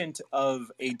deficient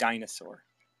of a dinosaur,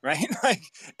 right? Like,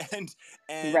 and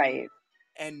and Right.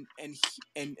 and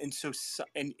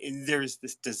there's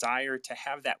this desire to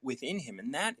have that within him,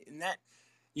 and that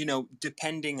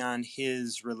depending on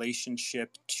his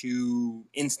relationship to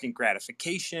instant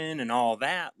gratification and all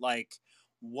that, like,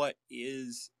 what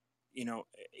is,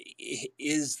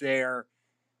 is there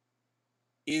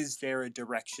a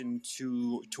direction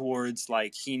towards,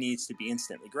 like, he needs to be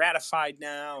instantly gratified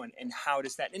now, and how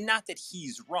does that, and not that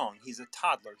he's wrong, he's a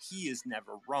toddler, he is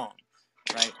never wrong,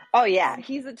 right? Oh yeah, um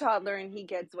he's a toddler and he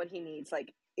gets what he needs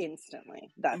like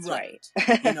instantly. That's right. right.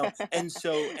 And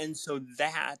so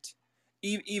that,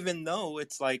 even though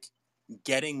it's like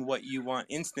getting what you want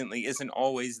instantly isn't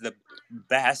always the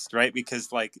best, right?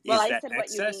 Because, like, Well, is I that said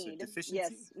what you excess or need. deficiency?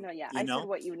 Yes. No, yeah. you I said know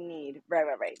what you need. Right,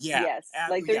 right, right. yeah. Yes.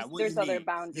 Like Yeah, there's what you there's other need,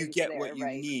 you boundaries get what there, you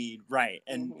right? need, right?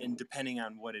 And Mhm. depending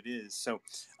on what it is. So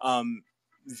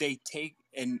they take,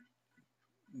 and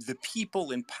the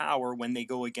people in power, when they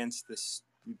go against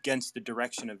the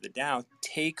direction of the Tao,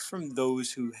 take from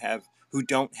those who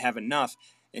don't have enough,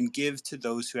 and give to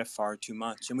those who have far too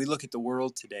much. And we look at the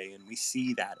world today, and we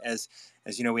see that as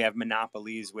we have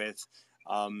monopolies with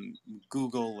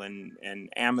Google and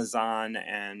Amazon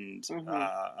and Hmm.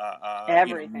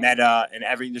 Everything. Meta and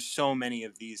there's so many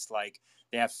of these, like,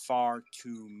 they have far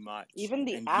too much, Even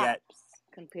the and yet, apps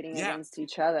competing yeah, against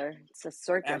each other. It's a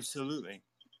circus. absolutely.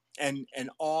 And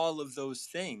all of those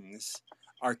things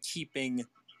are keeping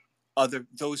other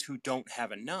those who don't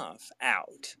have enough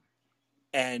out,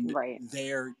 and Right.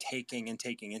 they're taking and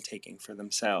taking and taking for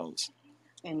themselves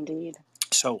Indeed.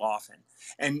 so often.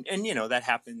 And that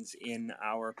happens in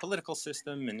our political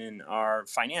system and in our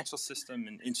financial system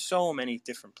and in so many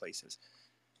different places.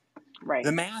 Right.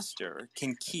 The master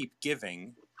can keep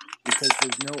giving because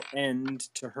there's no end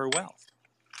to her wealth.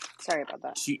 Sorry about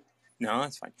that. She No,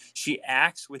 that's fine. She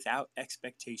acts without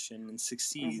expectation and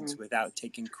Hmm. succeeds without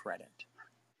taking credit,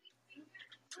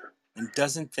 and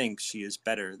doesn't think she is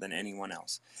better than anyone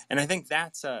else. And I think that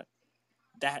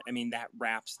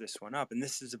wraps this one up. And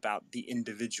this is about the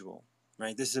individual,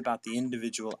 right? This is about the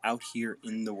individual out here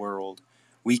in the world.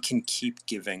 We can keep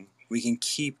giving. We can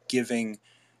keep giving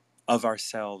of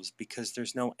ourselves because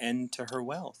there's no end to her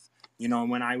wealth.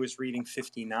 When I was reading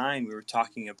 59, we were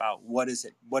talking about what does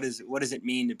it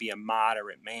mean to be a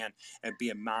moderate man and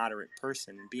be a moderate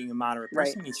person. And being a moderate Right.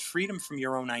 person means freedom from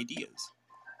your own ideas.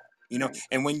 Right.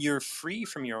 And when you're free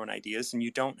from your own ideas and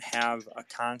you don't have a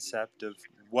concept of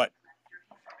what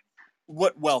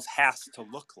wealth has to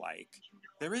look like,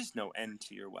 there is no end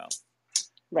to your wealth.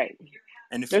 Right.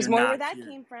 And if There's you're more where not that here,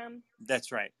 came from.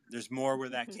 that's right. There's more where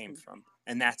that came from.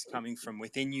 And that's coming from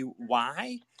within you.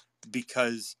 Why?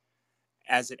 Because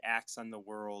as it acts on the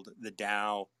world, the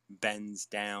Tao bends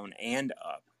down and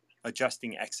up,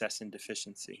 adjusting excess and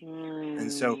deficiency.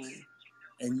 And so, Mm,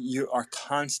 and you are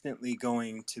constantly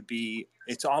going to be,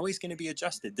 it's always going to be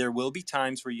adjusted. There will be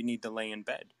times where you need to lay in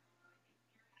bed.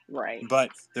 right.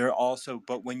 But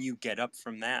when you get up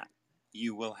from that,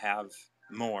 you will have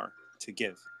more to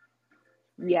give.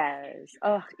 Yes.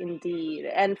 Oh, indeed.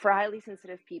 And for highly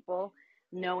sensitive people,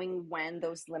 knowing when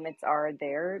those limits are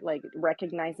there, like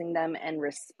recognizing them and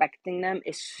respecting them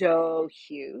is so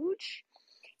huge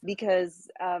because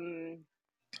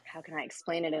how can I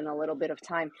explain it in a little bit of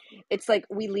time? It's like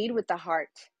we lead with the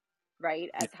heart, right?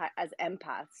 As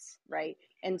empaths, right?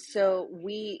 And so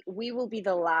we will be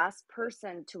the last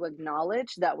person to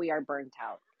acknowledge that we are burnt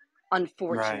out.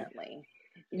 Right. Unfortunately,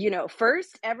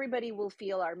 first everybody will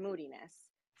feel our moodiness.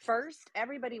 First,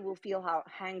 everybody will feel how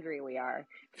hangry we are.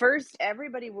 First,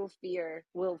 everybody will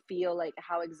feel like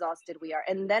how exhausted we are.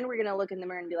 And then we're going to look in the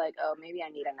mirror and be like, "Oh, maybe I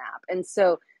need a nap." And so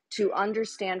to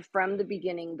understand from the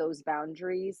beginning those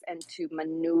boundaries and to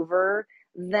maneuver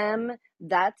them,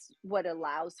 that's what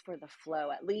allows for the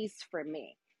flow, at least for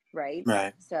me, right?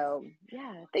 Right. So,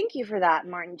 yeah, thank you for that,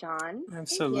 Martin John.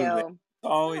 Thank Absolutely. you.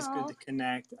 Always good Oh, to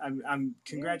connect. I'm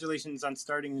yes, congratulations on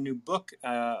starting the new book,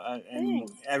 and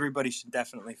thanks. everybody should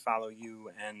definitely follow you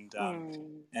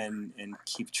Mm, and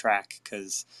keep track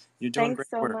because you're doing thanks great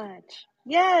so work. much.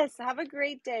 Yes, have a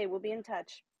great day. We'll be in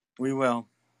touch. We will.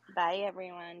 Bye,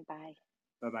 everyone. Bye.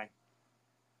 Bye bye.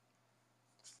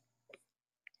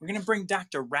 We're gonna bring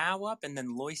Dr. Rao up, and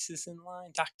then Lois is in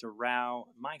line. Dr. Rao,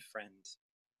 my friend.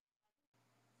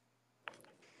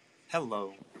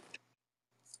 Hello.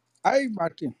 Hi,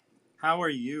 Martin. How are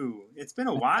you? It's been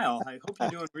a while. I hope you're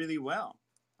doing really well.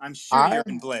 I'm sure I you're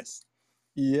in bliss.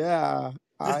 yeah,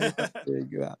 I am doing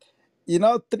well.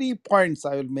 3 points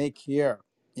I will make here.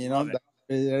 Love it.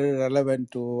 That is very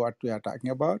relevant to what we are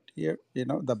talking about here.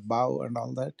 The bow and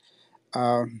all that.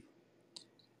 Um,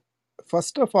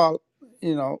 First of all,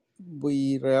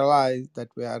 we realize that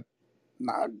we are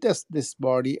not just this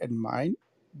body and mind,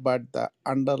 but the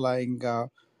underlying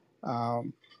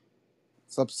um,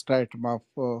 substratum of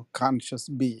conscious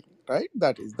being. Right.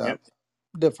 That is the Yep.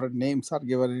 different names are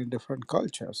given in different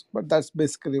cultures, but that's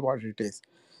basically what it is.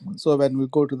 So when we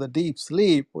go to the deep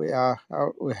sleep, we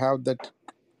have that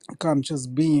conscious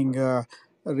being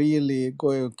really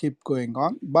keep going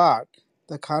on, but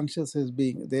the conscious is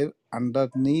being there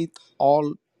underneath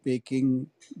all waking,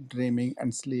 dreaming,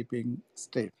 and sleeping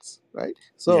states, right?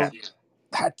 Yeah. So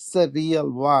that's the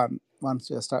real one.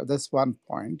 Once you start, that's one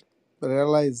point,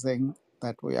 realizing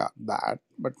that we are that,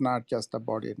 but not just the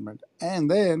body and mind,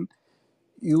 and then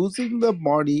using the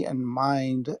body and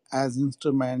mind as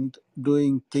instrument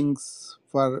doing things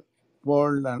for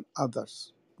world and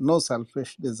others, no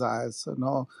selfish desires,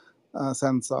 no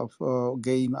sense of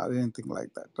gain or anything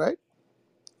like that, right?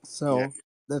 Yeah. So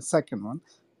the second one.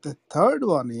 The third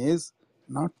one is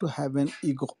not to have an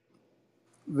ego,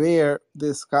 where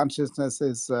this consciousness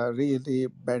is really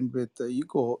bent with the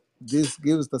ego. This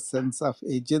gives the sense of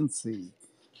agency.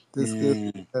 This gives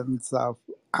Mm. the sense of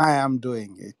I am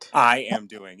doing it. I am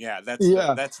doing. Yeah,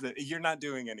 Yeah. you're not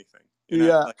doing anything. You're not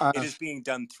Yeah, like it is being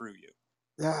done through you.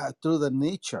 yeah, through the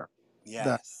nature, the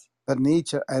Yes. the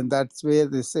nature, and that's where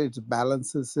they say it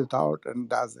balances it out and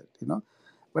does it.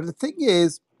 But the thing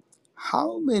is,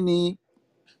 how many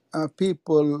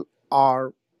people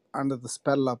are under the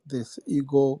spell of this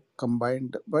ego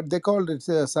combined? But they called it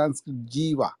Sanskrit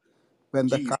jiva. When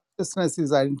the Jeez. consciousness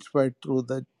is identified through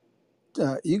the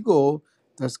ego,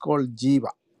 that's called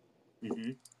jiva.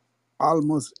 Mm-hmm.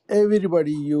 Almost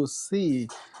everybody you see,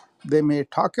 they may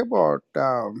talk about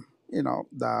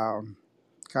the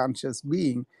conscious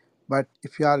being, but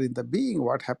if you are in the being,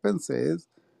 what happens is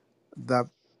the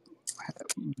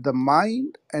the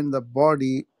mind and the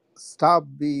body stop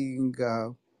being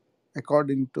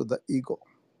according to the ego,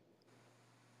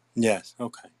 Yes.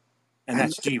 Okay. And and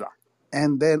that's jiva.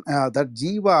 then that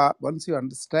jiva, once you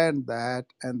understand that,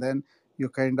 and then you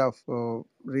kind of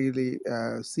really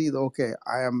see the, okay,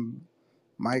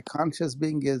 my conscious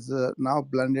being is now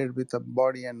blended with the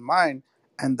body and mind,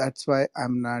 and that's why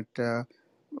I'm not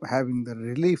having the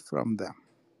relief from them,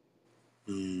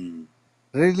 Mm.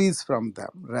 release from them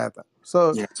rather.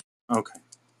 So Yes. Okay.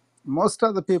 most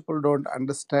of the people don't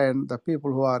understand the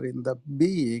people who are in the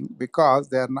being, because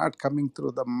they are not coming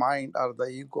through the mind or the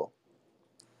ego.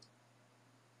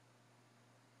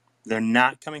 They're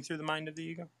not coming through the mind of the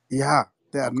ego. Yeah,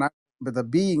 they are Okay. not. But the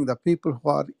being, the people who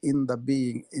are in the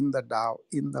being, in the Tao,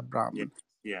 in the Yes. Brahman,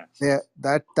 Yes.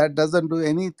 that doesn't do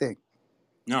anything.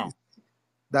 No.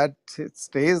 That it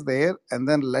stays there and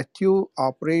then let you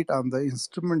operate on the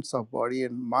instruments of body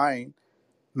and mind,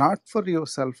 not for your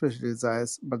selfish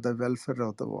desires, but the welfare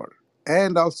of the world.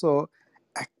 And also,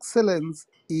 excellence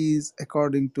is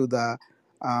according to the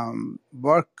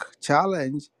work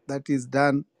challenge that is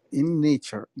done in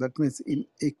nature. That means in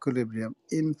equilibrium,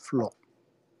 in flow.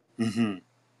 Mm-hmm.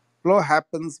 Flow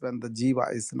happens when the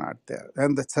jiva is not there,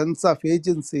 when the sense of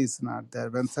agency is not there,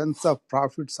 when sense of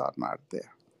profits are not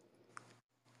there.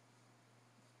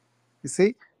 You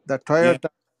see, the Yeah. Toyota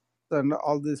and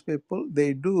all these people,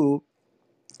 they do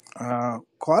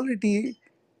quality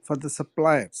for the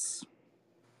suppliers.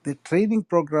 The training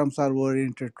programs are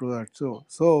oriented towards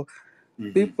so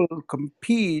Mm-hmm. people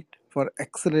compete for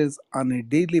excellence on a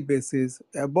daily basis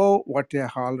above what they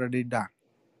have already done.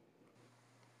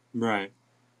 Right.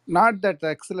 Not that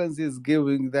excellence is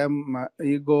giving them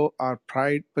ego or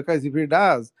pride, because if it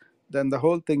does, then the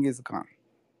whole thing is gone,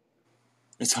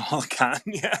 It's all gone.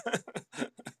 Yeah.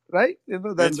 right? Then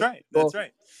That's right. so That's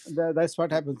right. that's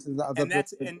what happens in the other And place.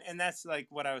 that's and that's like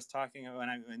what I was talking about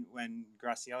when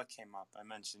Graciela came up. I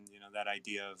mentioned that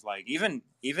idea of like even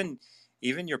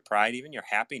your pride, even your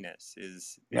happiness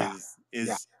is Yeah, is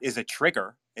yeah, is is a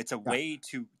trigger. It's a yeah, way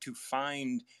to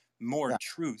find more yeah,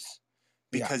 truth,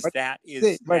 yeah. because But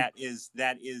see, but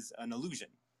that is an illusion.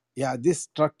 yeah, this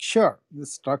structure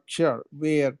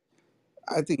where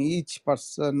I think each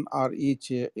person or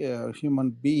each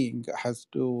human being has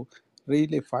to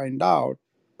really find out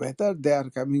whether they are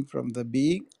coming from the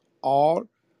being or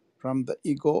from the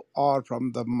ego or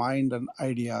from the mind and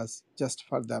ideas just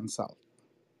for themselves.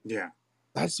 Yeah.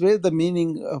 That's where the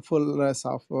meaningfulness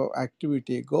of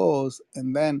activity goes,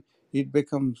 and then it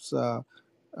becomes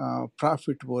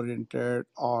profit oriented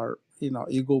or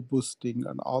ego boosting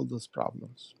and all those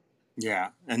problems. Yeah.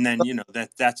 And then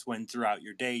that's when throughout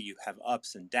your day you have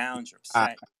ups and downs. You're Ah,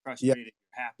 upset. You're yeah. frustrated.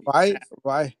 You're happy. You're Why sad.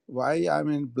 why I'm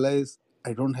in bliss?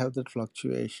 I don't have that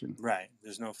fluctuation. Right.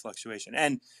 There's no fluctuation.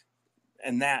 And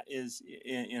that is,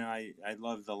 I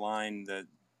love the line that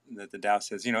the Tao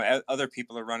says, other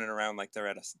people are running around like they're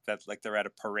at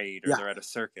a parade or Yeah, they're at a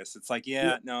circus. It's like, yeah,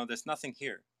 yeah, no, there's nothing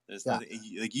here. There's yeah, nothing.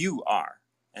 Like, you are,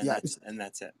 and yeah.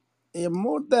 that's it.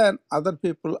 More than other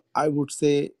people, I would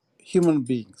say human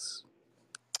beings.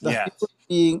 The human Yes.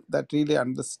 being that really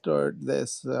understood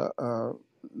this,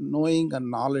 knowing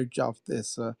and knowledge of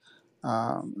this,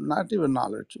 not even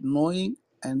knowledge, knowing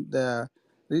and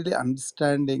really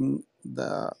understanding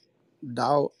the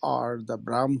Tao or the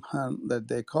Brahman that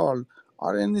they call,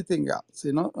 or anything else.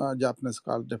 Japanese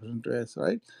call different ways,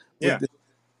 right? But Yeah.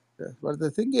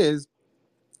 the thing is,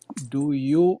 do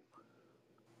you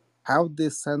have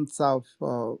this sense of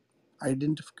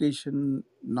identification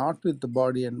not with the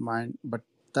body and mind, but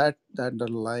that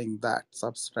underlying that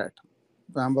substrate?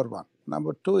 Number one.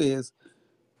 Number two is,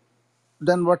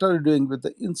 then what are you doing with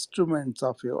the instruments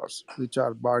of yours, which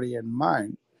are body and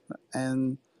mind?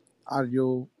 And are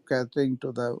you catering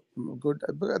to the good?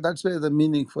 Because that's where the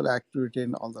meaningful activity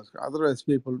and all that. Otherwise,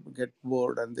 people get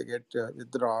bored and they get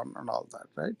withdrawn and all that,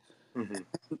 right? Hmm.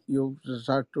 You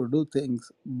start to do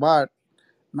things, but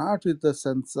not with the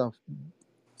sense of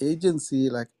agency,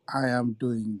 like I am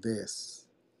doing this.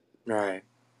 Right.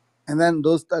 And then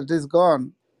those that is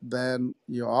gone, then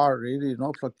you are really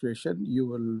no fluctuation. You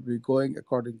will be going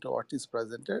according to what is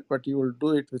presented, but you will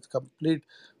do it with complete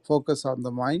focus on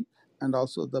the mind, and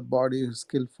also the body is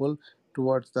skillful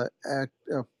towards the act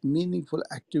of meaningful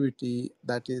activity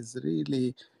that is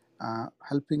really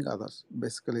helping others.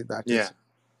 Basically, that Yeah. is.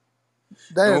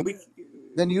 And when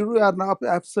Then you are not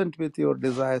absent with your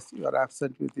desires, you are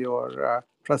absent with your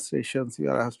frustrations, you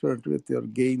are absent with your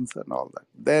gains and all that.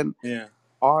 Then yeah,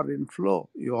 are in flow,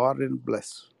 you are in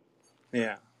bliss.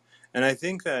 yeah. And I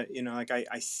think that, like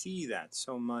I see that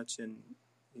so much. And,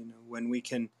 when we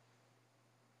can,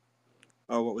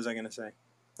 oh, what was I going to say?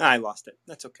 I lost it.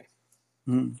 That's okay.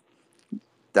 Mm.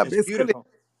 That It's basically, beautiful.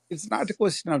 it's not a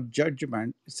question of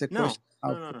judgment, it's a No, question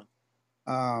no, of, no, no.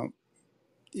 uh,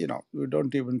 you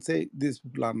don't even say these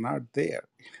people are not there,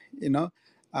 you know.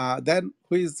 Then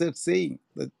who is that saying?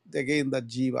 That again, that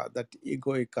jiva, that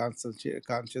egoic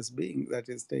conscious being that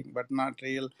is saying, but not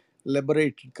real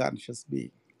liberated conscious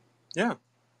being. Yeah.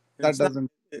 That It's not.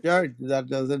 doesn't It, judge, that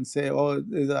doesn't say, oh,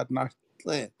 these are not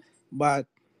there. But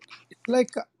it's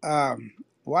like,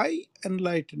 why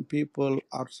enlightened people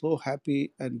are so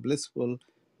happy and blissful,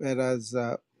 whereas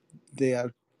they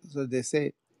are, so they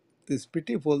say, it's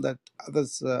pitiful that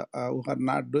others who are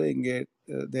not doing it,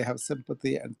 they have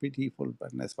sympathy and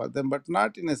pitifulness for them, but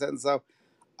not in a sense of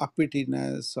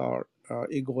uppityness or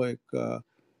egoic,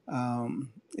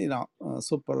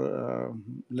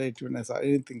 superlativeness or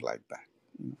anything like that.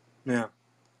 yeah.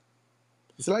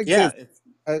 It's like Yeah. this.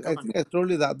 Go I on. think I told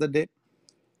you the other day,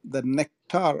 the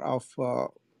nectar of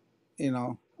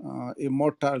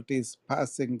immortality is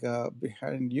passing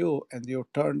behind you, and you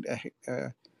turned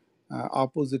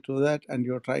opposite to that, and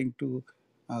you're trying to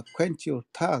quench your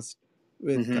thirst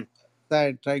with Hmm.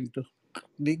 sand, trying to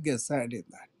dig a sand in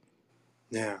that.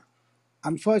 Yeah.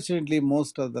 Unfortunately,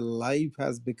 most of the life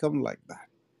has become like that.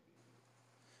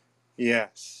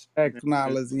 Yes.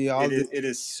 Technology, all It this. is. It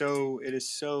is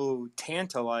so Yeah.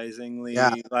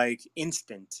 tantalizingly like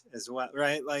instant as well,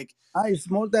 right? Like, It's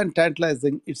more than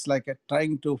tantalizing. It's like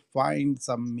trying to find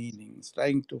some meanings,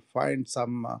 trying to find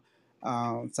some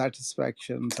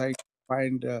satisfaction, trying to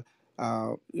find.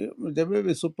 There may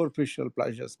be superficial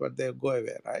pleasures, but they go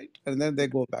away, right? And then they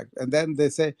go back, and then they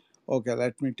say, "Okay,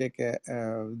 let me take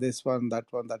this one, that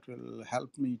will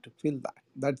help me to feel that."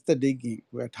 That's the digging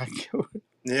we're talking about.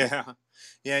 yeah,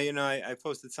 yeah. I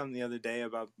posted something the other day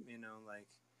about, like,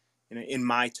 in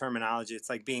my terminology, it's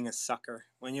like being a sucker.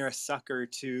 When you're a sucker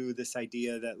to this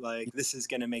idea that like this is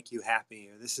gonna make you happy,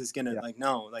 or this is gonna, Yeah, like,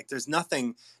 no, like there's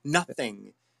nothing, yeah,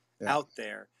 out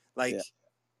there. Like,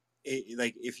 yeah,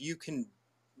 like if you can,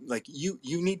 like you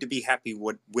need to be happy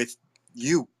with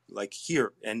you, like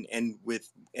here, and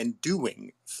with and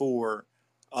doing for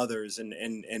others,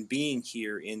 and being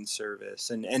here in service,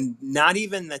 and not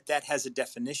even that has a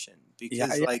definition, yeah,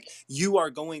 because yeah. like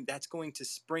that's going to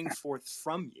spring forth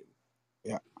from you.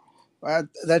 Yeah.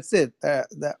 That's it.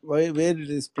 The way where it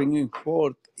is springing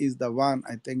forth is the one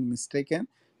I think mistaken.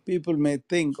 People may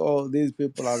think, oh, these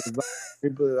people are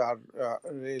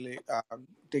really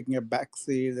taking a back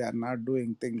seat. They are not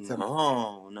doing things, and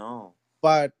No, no.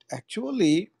 but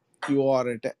actually, you are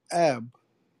at a ebb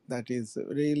that is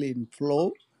really in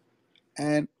flow.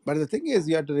 And but the thing is,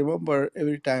 you have to remember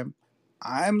every time,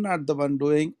 I am not the one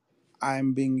doing. I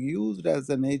am being used as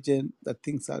an agent. That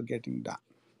things are getting done,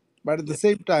 but at the Yeah,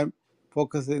 same time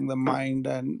focusing the mind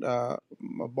and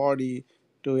body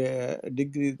to a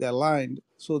degree aligned,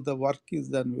 so the work is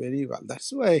done very well.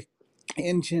 That's why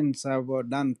ancients have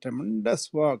done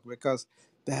tremendous work, because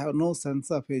they have no sense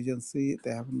of agency,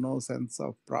 they have no sense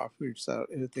of profits or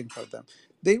anything for them.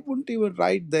 They wouldn't even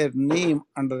write their name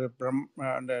under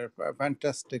under a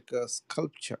fantastic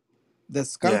sculpture, the yeah.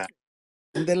 sculpture,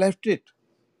 and they left it.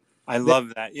 I They,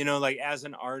 love that. Like as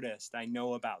an artist, I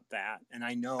know about that. And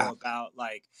I know yeah, about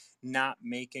like not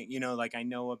making, like I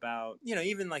know about,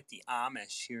 even like the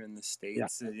Amish here in the yeah,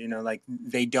 States, like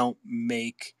they don't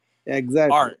make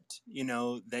exactly. art,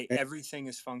 they everything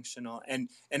is functional. And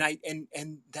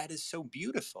that is so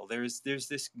beautiful. There's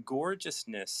this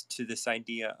gorgeousness to this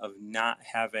idea of not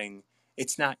having,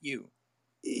 it's not you.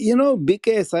 You know,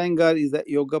 BK Iyengar is a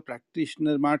yoga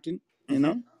practitioner, Martin. You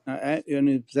know, Mm-hmm. when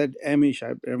he said Amish,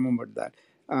 I remembered that.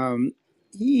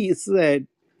 He said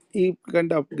he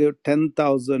kind of gave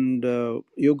 10,000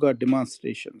 yoga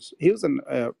demonstrations. He was an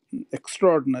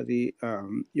extraordinary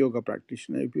yoga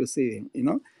practitioner, if you see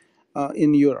him,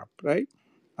 in Europe, right?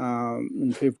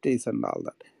 In 50s and all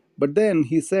that. But then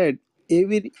he said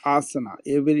every asana,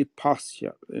 every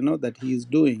posture, that he is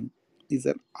doing is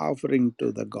an offering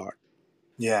to the God.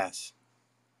 Yes.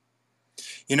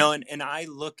 And I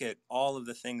look at all of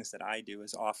the things that I do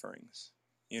as offerings.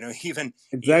 even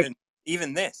Exactly.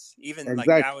 this, even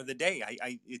like Exactly. Tao of the Day,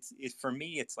 it's for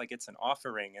me, it's like it's an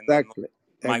offering, and then Exactly.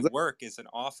 my Exactly. work is an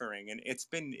offering, and it's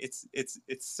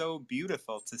so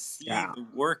beautiful to see Yeah. the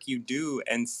work you do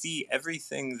and see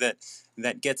everything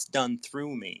that gets done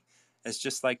through me. It's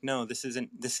just like, no, this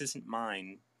isn't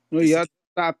mine. No, This you're is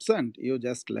absent. You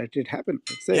just let it happen.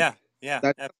 That's it. Yeah, yeah,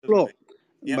 That's the flow. absolutely.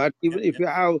 Yep, But yep, even if yep. you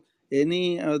have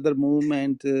any other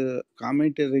movement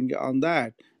commenting on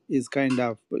that, is kind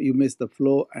of you miss the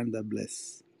flow and the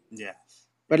bliss. Yes,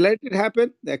 But yeah. let it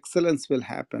happen. The excellence will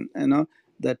happen.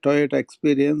 The Toyota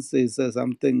experience is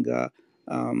something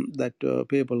that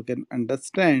people can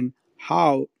understand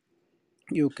how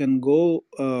you can go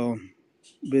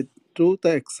with to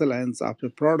the excellence of a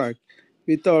product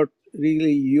without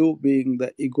really you being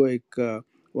the egoic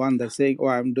one that's saying, "Oh,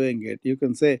 I'm doing it." You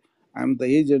can say, "I'm the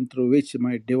agent through which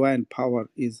my divine power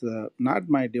is not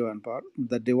my divine power.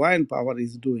 The divine power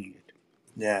is doing it."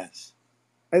 Yes.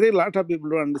 I think a lot of people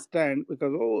don't understand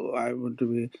because, oh, I want to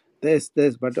be this,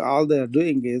 but all they are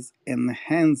doing is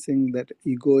enhancing that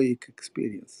egoic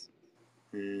experience.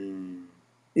 Mm.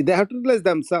 They have to realize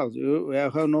themselves. We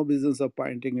have no business of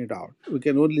pointing it out. We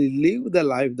can only live the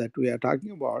life that we are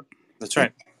talking about That's and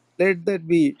right. let that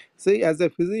be. See, as a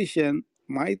physician,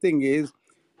 my thing is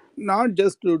not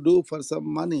just to do for some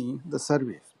money the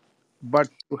service, but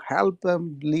to help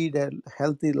them lead a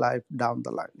healthy life down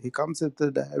the line. He comes with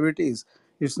the diabetes.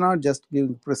 It's not just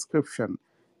giving prescription.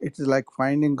 It is like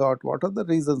finding out what are the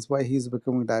reasons why he's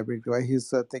becoming diabetic, why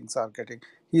his things are getting.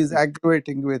 He's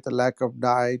aggravating with a lack of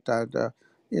diet and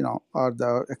or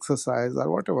the exercise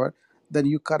or whatever. Then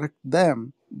you correct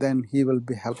them. Then he will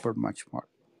be helped much more.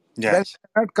 Then Yes. he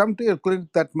cannot come to your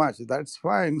clinic that much. That's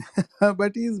fine,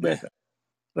 but he's Yeah. better,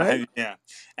 right? Yeah.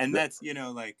 And that's,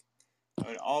 like, I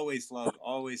would always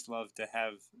love to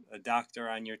have a doctor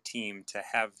on your team to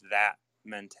have that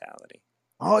mentality.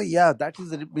 Oh yeah, that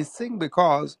is missing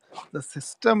because the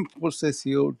system forces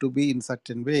you to be in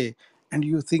certain way, and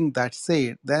you think that's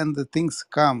it. Then the things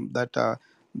come that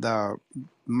the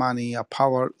money,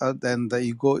 power, then the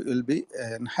ego will be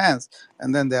enhanced,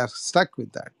 and then they are stuck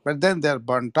with that. But then they are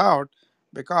burnt out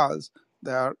because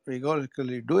they are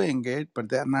egoically doing it, but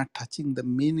they are not touching the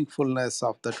meaningfulness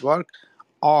of that work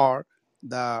or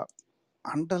the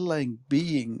underlying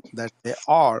being that they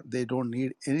are. They don't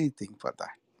need anything for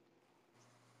that.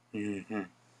 Hmm.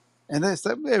 And the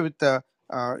same way with the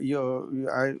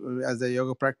as a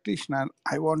yoga practitioner,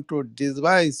 I want to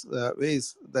devise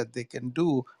ways that they can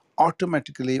do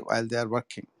automatically while they are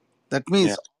working. That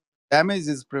Yeah. means damage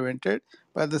is prevented,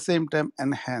 but at the same time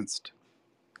enhanced.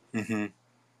 Hmm.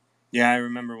 Yeah, I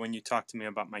remember when you talked to me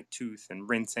about my tooth and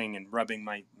rinsing and rubbing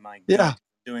my Yeah, gum,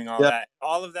 doing all yeah, that.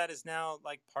 All of that is now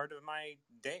like part of my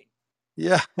day.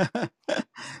 yeah.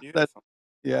 It's that beautiful.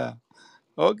 yeah.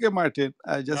 Okay, Martin.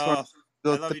 I just want Oh,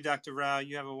 to I go. love you, Dr. Rao.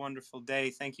 You have a wonderful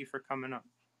day. Thank you for coming up.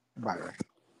 Bye.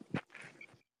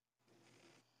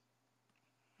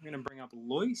 I'm going to bring up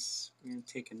Lois. I'm going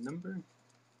to take a number.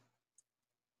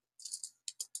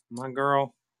 My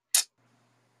girl.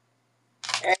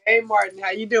 Hey Martin,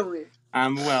 how you doing?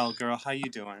 I'm well, girl. How you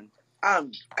doing?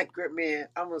 I great man.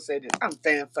 I'm gonna say this. I'm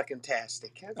fan fucking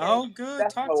tastic. Okay, Oh, good.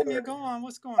 that's my Talk to me. word. Go on.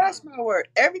 What's going That's on? my word.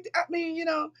 Everything. I mean,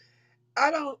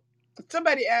 I don't.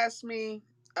 Somebody asked me,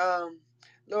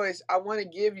 Lois, I want to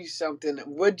give you something.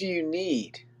 What do you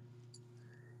need?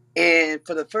 And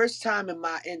for the first time in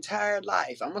my entire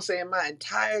life, I'm gonna say in my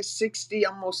entire 60,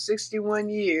 almost 61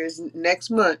 years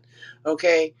next month,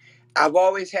 okay, I've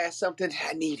always had something that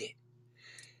I needed.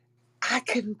 I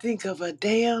couldn't think of a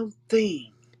damn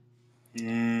thing.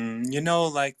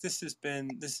 Like this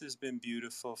has been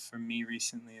beautiful for me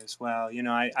recently as well.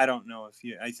 I don't know if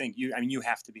you. I think you. I mean, you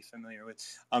have to be familiar with.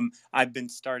 I've been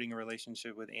starting a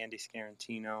relationship with Andy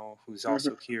Scarantino, who's Mhm.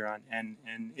 also here on, and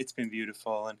it's been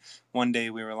beautiful. And one day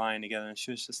we were lying together, and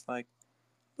she was just like,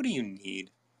 "What do you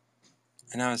need?"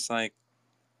 And I was like,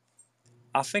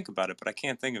 "I'll think about it, but I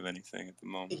can't think of anything at the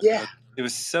moment." Yeah, But it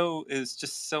was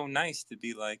just so nice to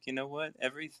be like, you know what,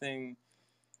 everything's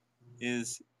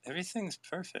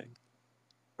perfect.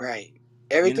 right.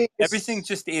 Everything Everything is,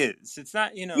 just is. It's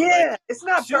not, like, yeah, it's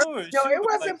not perfect. sure, No, it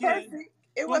sure, like, wasn't yeah. perfect.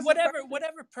 It Well, wasn't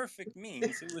whatever perfect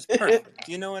means, it was perfect.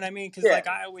 You know what I mean? Because, yeah. like,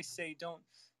 I always say, don't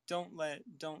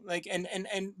like, and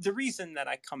the reason that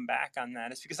I come back on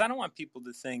that is because I don't want people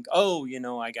to think, oh,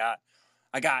 I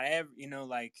got every,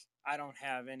 like, I don't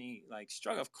have any like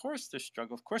struggle. Of course there's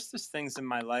struggle. Of course there's things in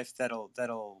my life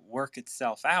that'll work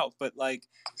itself out. But like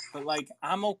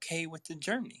I'm okay with the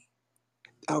journey.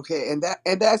 Okay, and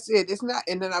that's it. It's not.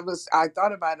 And then I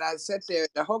thought about it. I sat there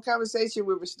the whole conversation.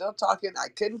 We were still talking. I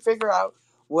couldn't figure out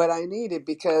what I needed,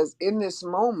 because in this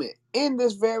moment, in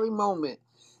this very moment,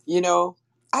 you know,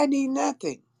 I need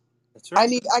nothing. That's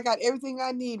right. I got everything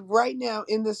I need right now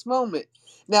in this moment.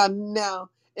 Now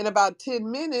in about 10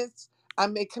 minutes, I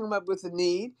may come up with a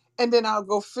need, and then I'll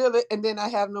go fill it, and then I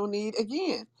have no need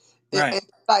again. Right. It's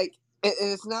like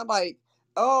it's not like,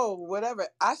 oh, whatever.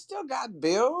 I still got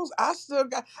bills. I still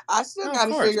No, of got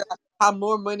to course. figure out how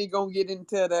more money going to get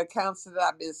into the accounts that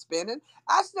I've been spending.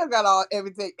 I still got all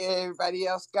everything everybody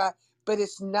else got, but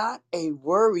it's not a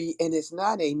worry and it's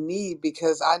not a need,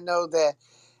 because I know that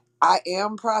I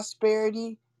am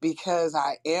prosperity, because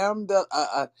I am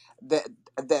that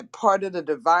that part of the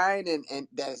divine, and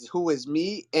that's who is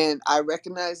me, and I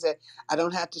recognize that I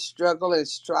don't have to struggle and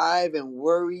strive and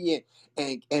worry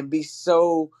and be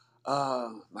so,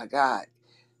 oh my God,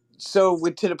 so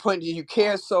to the point that you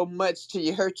care so much till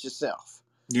you hurt yourself.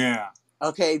 Yeah.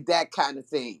 Okay, that kind of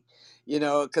thing.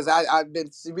 Because I've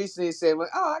been recently saying, well,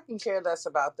 oh, I can care less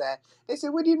about that. They said,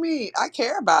 what do you mean? I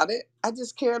care about it. I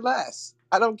just care less.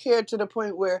 I don't care to the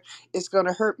point where it's going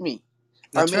to hurt me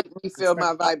or That's right. make me That's feel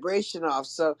right. my vibration off.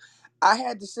 So I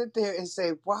had to sit there and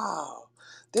say, wow,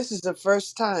 this is the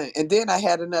first time. And then I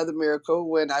had another miracle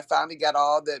when I finally got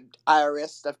all the IRS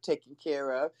stuff taken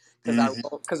care of,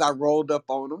 because Hmm. I rolled up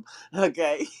on them.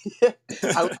 Okay.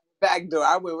 I went back door.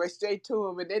 I went right straight to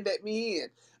them, and they let me in.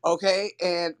 Okay,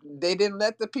 and they didn't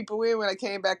let the people in when I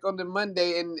came back on the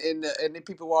Monday, and the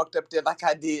people walked up there like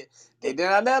I did. They did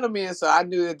not let them in, so I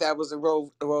knew that that was a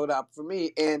road out for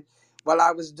me. And while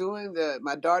I was doing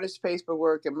my daughter's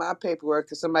paperwork and my paperwork,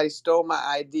 because somebody stole my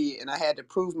ID, and I had to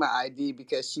prove my ID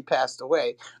because she passed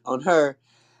away on her.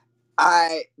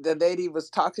 The lady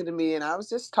was talking to me, and I was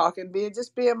just talking, being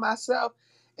myself,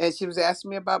 and she was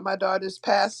asking me about my daughter's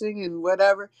passing and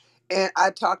whatever, and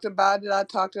I talked about it. I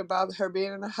talked about her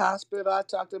being in the hospital. I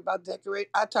talked about decorate.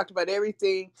 I talked about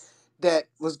everything that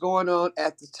was going on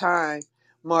at the time,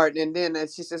 Martin. And then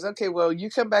she says, "Okay, well, you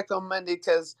come back on Monday,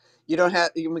 because you don't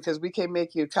have because we can't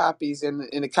make you copies." And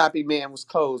the copy man was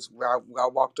closed. Where I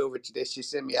walked over to this, she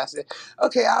sent me. I said,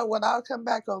 "Okay, I'll come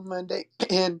back on Monday."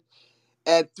 And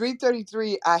at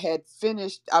 3:33, I had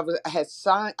finished. I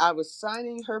was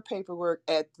signing her paperwork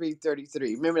at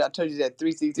 3:33. Remember, I told you that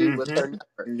 3:33 was her Hmm. number.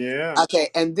 Yeah. Okay,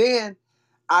 and then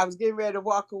I was getting ready to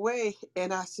walk away,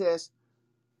 and I says,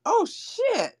 "Oh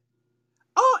shit!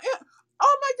 Oh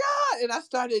my God!" And I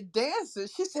started dancing.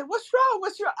 She said, "What's wrong?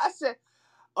 What's wrong?" I said,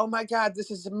 "Oh my God,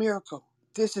 this is a miracle.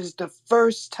 This is the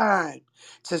first time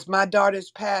since my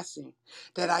daughter's passing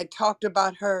that I talked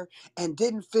about her and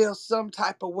didn't feel some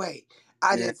type of way.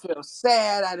 I Yeah. didn't feel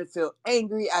sad. I didn't feel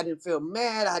angry. I didn't feel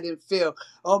mad. I didn't feel,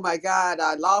 oh my God,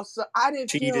 I lost. I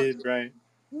didn't feel, Cheated. Right.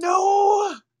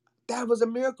 no. That was a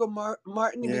miracle,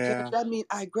 Martin, because Yeah. that means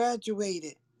I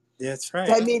graduated. That's right.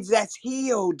 That means that's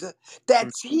healed. Mm.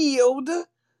 That's healed.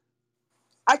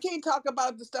 I can't talk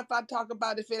about the stuff I talk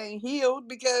about if it ain't healed,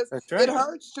 because That's it right.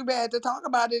 hurts too bad to talk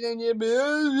about it, and you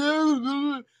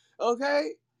be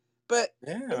okay. But it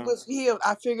Yeah. was healed.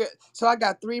 I figured, so I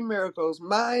got three miracles: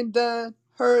 mine done,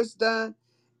 hers done,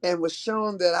 and was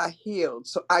shown that I healed.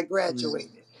 So I Mm.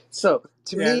 graduated. So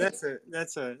to Yeah. me, That's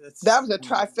that was a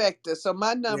trifecta. So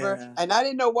my number, yeah. and I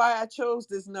didn't know why I chose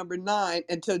this number 9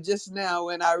 until just now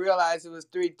when I realized it was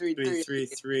 333.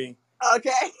 333.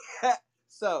 Okay.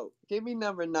 So give me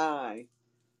number 9.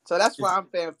 So that's why I'm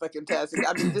fan fucking tastic.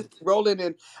 I've been just rolling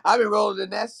in. I've been rolling in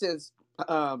that since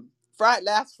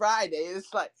last Friday.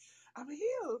 It's like I'm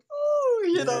healed. Ooh,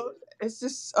 Yeah. it's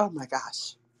just, oh my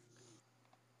gosh.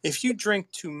 If you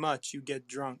drink too much, you get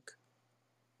drunk.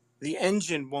 The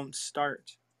engine won't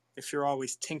start if you're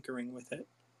always tinkering with it.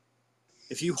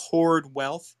 If you hoard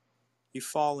wealth, you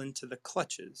fall into the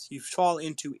clutches. You fall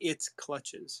into its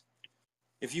clutches.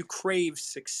 If you crave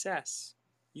success,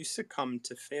 you succumb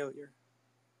to failure.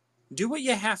 Do what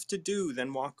you have to do,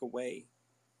 then walk away.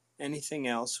 Anything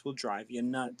else will drive you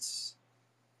nuts.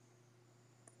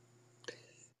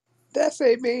 That's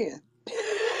amen.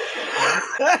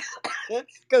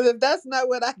 Because if that's not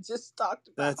what I just talked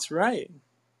about, That's right.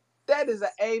 that is an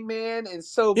amen, and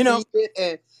so You know, be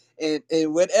it,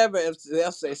 and whatever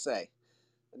else they say.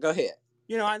 Go ahead.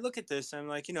 I look at this, I'm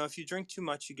like, if you drink too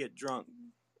much, you get drunk.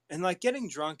 And like getting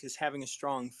drunk is having a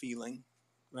strong feeling,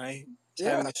 right? It's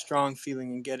Yeah. having a strong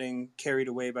feeling and getting carried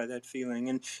away by that feeling.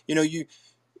 And you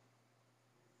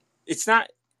it's not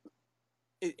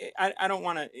I don't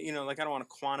want to, like I don't want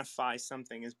to quantify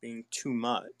something as being too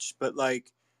much, but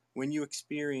like when you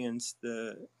experience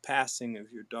the passing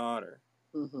of your daughter,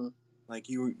 Hmm. like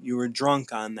you were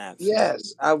drunk on that feeling.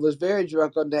 Yes, I was very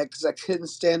drunk on that because I couldn't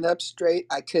stand up straight.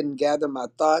 I couldn't gather my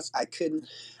thoughts. I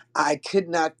could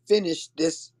not finish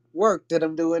this work that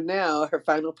I'm doing now, her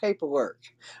final paperwork.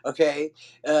 Okay,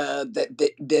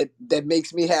 that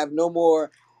makes me have no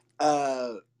more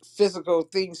physical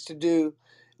things to do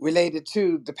related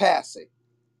to the passing.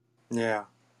 Yeah.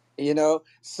 You know,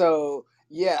 so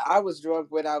yeah, I was drunk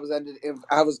when I was under the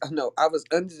I was no, I was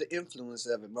under the influence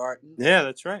of it, Martin, Yeah,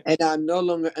 that's right. and I'm no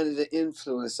longer under the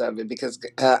influence of it because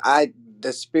I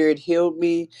the spirit healed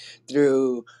me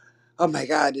through. Oh my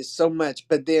God, it's so much.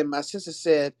 But then my sister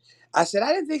said, I said,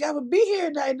 I didn't think I would be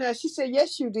here right now. She said,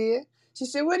 yes, you did. She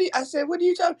said, what do you, I said, what are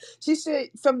you talking? She said,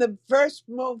 from the first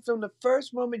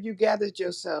moment you gathered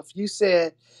yourself, you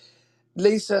said,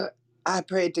 Lisa, I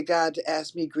prayed to God to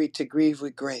ask me to grieve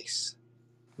with grace.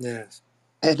 Yes.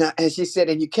 And she said,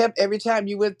 and you kept, every time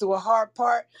you went through a hard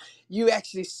part, you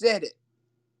actually said it.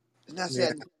 And I Yeah.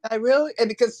 said, I really? And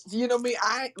because you know me,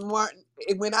 Martin,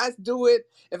 when I do it,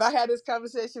 if I had this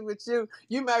conversation with you,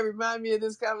 you might remind me of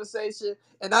this conversation,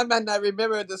 and I might not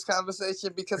remember this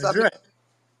conversation because That's right.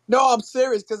 no, I'm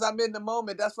serious because I'm in the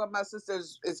moment. That's why my sister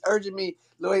is urging me,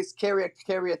 Lois, carry a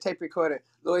tape recorder.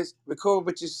 Lois, record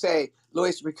what you say.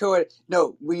 Lois, record it.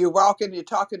 No, when you're walking, you're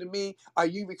talking to me. Are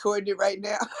you recording it right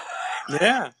now?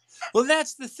 Yeah. Well,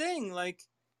 that's the thing. Like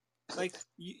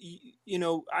you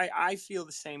know, I feel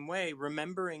the same way.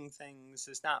 Remembering things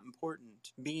is not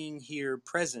important. Being here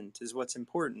present is what's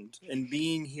important, and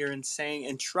being here and saying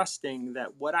and trusting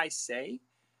that what I say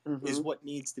is Mm-hmm. what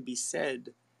needs to be said,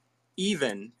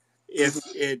 even if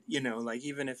it, you know, like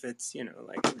even if it's, you know,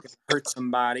 like gonna hurt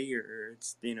somebody, or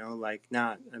it's, you know, like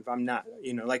not, if I'm not,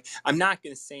 you know, like I'm not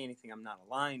going to say anything I'm not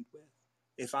aligned with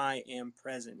if I am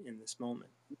present in this moment.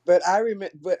 But I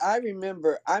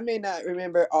remember. I may not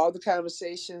remember all the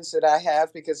conversations that I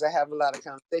have because I have a lot of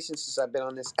conversations since I've been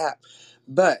on this app.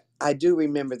 But I do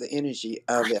remember the energy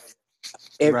of it.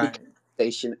 Every Right.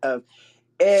 conversation of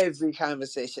every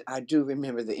conversation, I do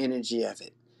remember the energy of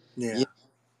it. Yeah. Yeah.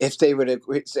 If they were to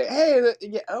say, "Hey,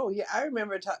 yeah, oh yeah, I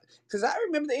remember," because I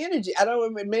remember the energy. I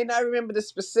don't may not remember the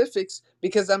specifics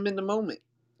because I'm in the moment.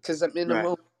 Because I'm in the Right. moment,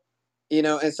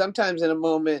 and sometimes in a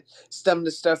moment, some of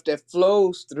the stuff that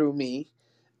flows through me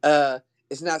uh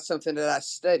it's not something that I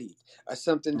studied or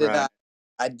something that I Right.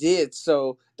 I did.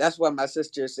 So that's why my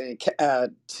sister is saying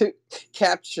to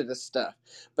capture the stuff.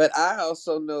 But I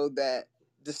also know that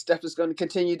the stuff is going to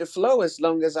continue to flow as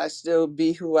long as I still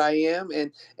be who I am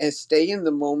and stay in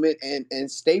the moment and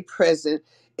stay present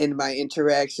in my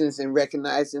interactions and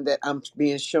recognizing that I'm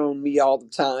being shown me all the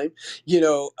time.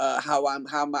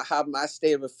 How my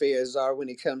state of affairs are when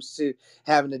it comes to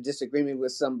having a disagreement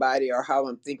with somebody or how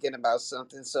I'm thinking about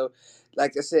something. So,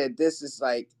 like I said, this is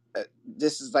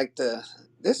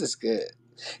good.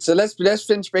 So let's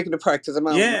finish breaking apart because I'm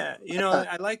on. Yeah, you know,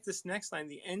 I like this next line.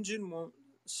 The engine won't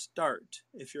start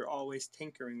if you're always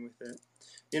tinkering with it.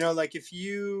 You know, like if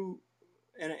you,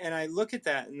 and I look at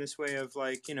that in this way of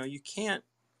like, you know, you can't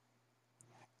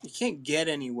get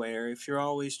anywhere if you're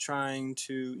always trying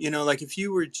to, you know, like if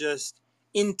you were just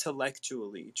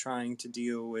intellectually trying to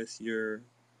deal with your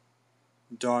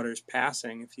daughter's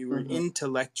passing, if you were Mhm.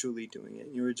 intellectually doing it,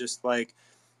 you were just like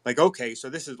okay, so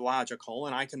this is logical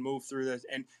and I can move through this,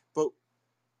 and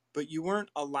but you weren't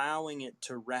allowing it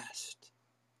to rest.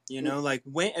 You know, like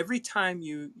when every time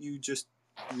you just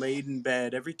laid in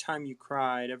bed, every time you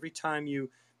cried, every time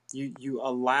you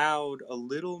allowed a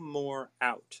little more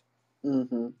out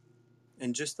Mhm.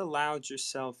 and just allowed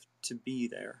yourself to be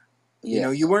there. You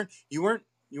know, Yes. you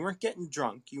weren't getting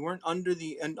drunk. You weren't under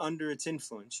its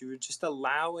influence. You were just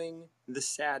allowing the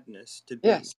sadness to be.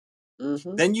 Yes.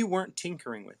 Mhm. Then you weren't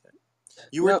tinkering with it.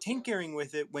 You were No. tinkering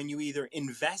with it when you either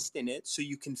invest in it so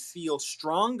you can feel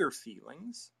stronger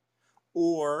feelings,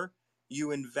 or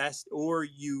you invest or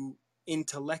you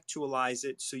intellectualize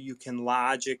it so you can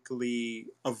logically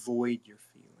avoid your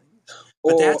feelings.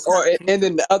 But that's Or not and then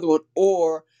tinkering. the other one,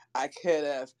 or I could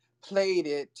have played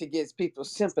it to get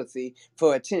people's sympathy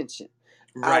for attention.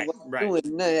 I Right, wasn't right, doing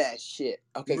none of that shit.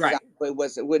 Okay, because I right. know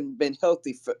it wouldn't been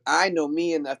healthy for. I know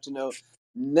me enough to know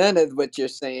none of what you're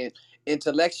saying.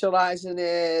 Intellectualizing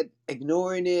it,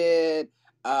 ignoring it,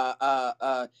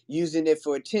 using it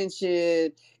for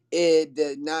attention. It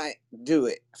did not do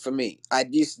it for me. I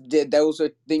just did those are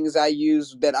things I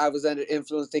used that I was under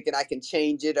influence, thinking I can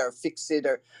change it or fix it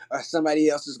or somebody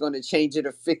else is going to change it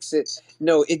or fix it.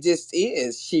 No, it just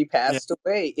is. She Yeah. passed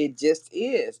away. It just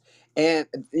is. And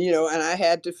and I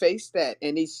had to face that.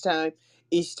 And each time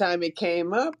it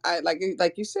came up, I like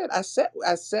you said, I sat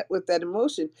with that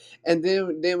emotion. And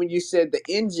then when you said the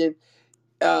engine,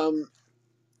 um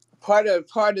part of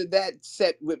that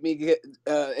set with me,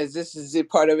 as this is it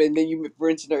part of it, and then you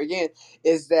mentioned her again,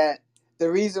 is that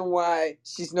The reason why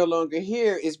she's no longer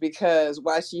here is because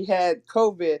while she had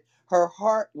COVID, her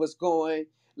heart was going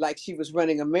like she was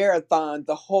running a marathon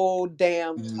the whole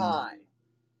damn Mm. time.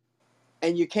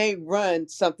 And you can't run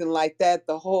something like that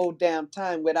the whole damn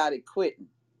time without it quitting,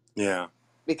 Yeah.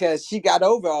 because she got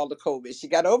over all the COVID. She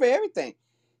got over everything.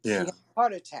 She Yeah. had a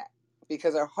heart attack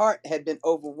because her heart had been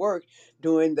overworked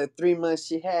during the 3 months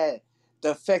she had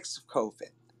the effects of COVID.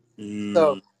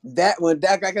 So Mm. that one,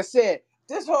 that like I said,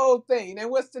 this whole thing. And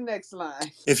what's the next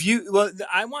line? If you well,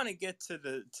 I want to get to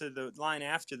the line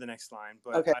after the next line,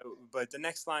 Okay. but the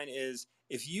next line is,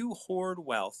 if you hoard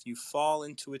wealth, you fall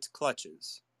into its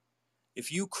clutches.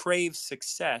 If you crave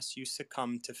success, you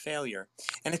succumb to failure.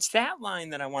 And it's that line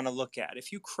that I want to look at.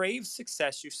 If you crave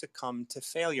success, you succumb to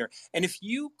failure. And if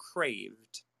you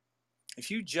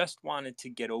just wanted to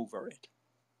get over it,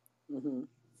 Hmm.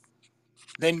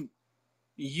 then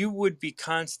you would be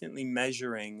constantly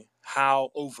measuring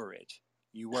how over it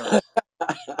you were.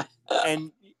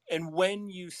 And and when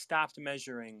you stopped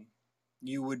measuring,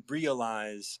 you would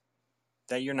realize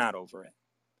that you're not over it.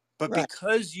 But Right.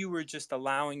 because you were just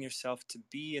allowing yourself to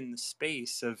be in the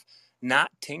space of not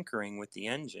tinkering with the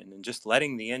engine and just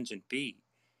letting the engine be,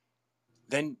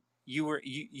 then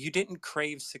you didn't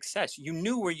crave success. You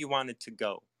knew where you wanted to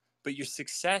go, but your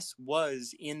success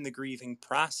was in the grieving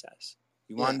process.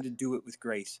 You Yeah. wanted to do it with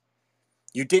grace.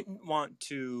 You didn't want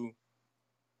to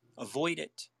avoid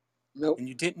it, Nope. and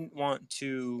you didn't want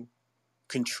to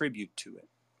contribute to it.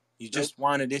 You Nope. just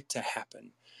wanted it to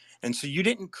happen. And so you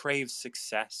didn't crave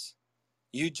success.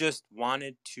 You just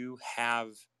wanted to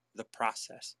have the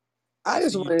process. I And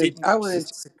so just you wanted, didn't I wanted to get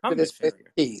to succumb to this place of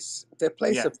failure. peace, the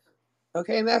place Yeah. of,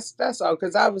 okay, and that's all,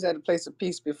 because I was at a place of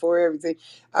peace before everything.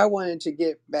 I wanted to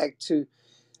get back to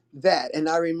that. And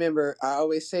I remember I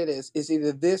always say this, it's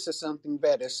either this or something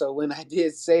better. So when I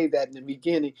did say that in the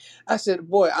beginning, I said,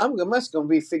 boy, must gonna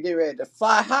be figuring ready to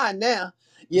fly high now.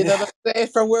 You know Yeah. what I'm saying?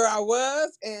 From where I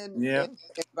was, Yeah. and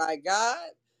by God,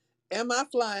 am I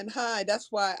flying high?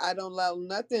 That's why I don't allow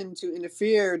nothing to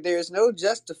interfere. There's no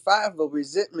justifiable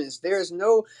resentments. There's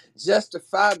no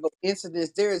justifiable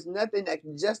incidents. There is nothing that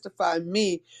can justify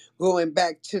me going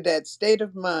back to that state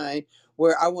of mind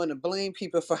where I want to blame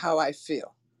people for how I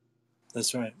feel.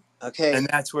 That's right. Okay. And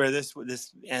that's where this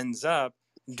ends up.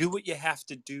 Do what you have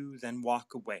to do, then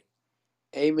walk away.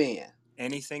 Amen.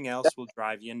 Anything else will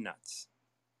drive you nuts.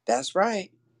 That's right.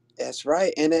 That's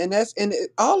right. And that's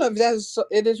all of that is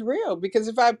it is real, because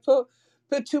if I put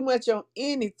too much on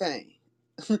anything,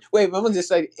 wait, I'm gonna just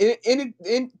say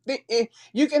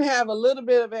you can have a little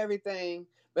bit of everything,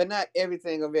 but not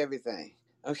everything of everything.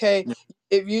 Okay, Yeah.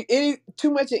 if you any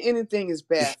too much of anything is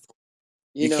bad.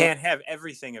 You You know, can't have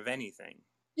everything of anything.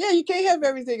 yeah, you can't have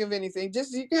everything of anything.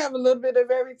 Just you can have a little bit of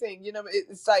everything. You know,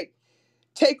 it's like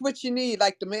take what you need,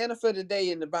 like the manna for the day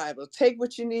in the Bible. Take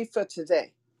what you need for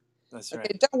today. That's right.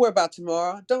 Okay, don't worry about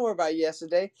tomorrow. Don't worry about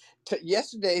yesterday.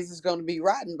 Yesterday's is going to be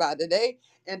rotten by today,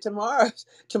 and tomorrow's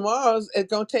is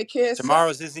going to take care of itself.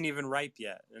 Tomorrow's isn't even ripe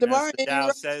yet. And as Tomorrow the ain't even Tao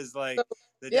right. says, So, like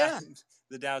the Tao yeah,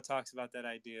 the Tao talks about that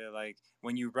idea, like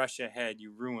when you rush ahead,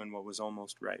 you ruin what was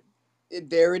almost right.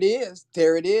 there it is.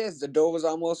 There it is. The door was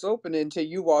almost open until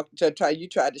you walked to try. You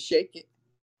tried to shake it.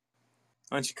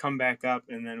 Why don't you come back up,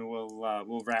 and then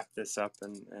we'll wrap this up,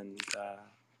 and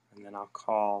then I'll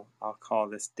call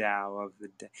this Tao of the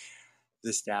day,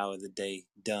 this Tao of the day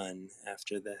done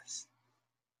after this.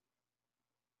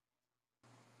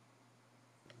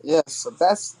 Yes, so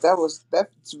that's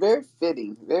very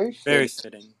fitting. Very Very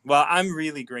fitting. fitting. Well, I'm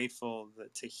really grateful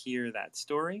to hear that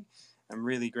story. I'm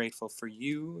really grateful for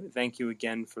you. Thank you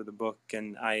again for the book,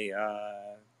 and I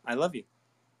love you.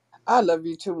 I love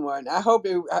you too, Martin. I hope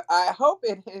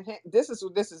it. This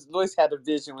is Lois had a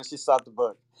vision when she saw the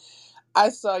book. I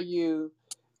saw you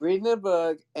reading the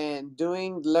book and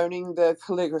learning the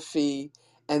calligraphy,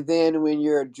 and then when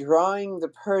you're drawing the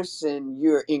person,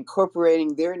 you're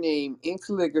incorporating their name in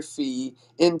calligraphy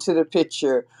into the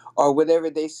picture, or whatever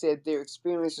they said their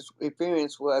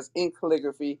experience was in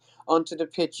calligraphy onto the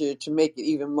picture to make it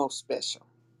even more special.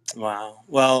 Wow.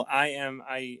 Well,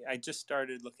 I just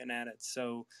started looking at it,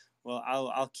 so well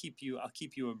I'll keep you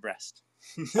abreast.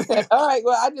 Okay, all right.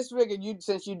 Well, I just figured you,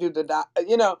 since you do the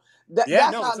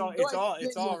Yeah, that's no, how Joyce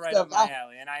it's vision all right stuff. up my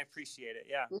alley, and I appreciate it.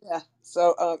 Yeah. Yeah.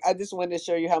 So I just wanted to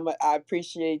show you how much I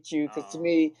appreciate you, because to Oh,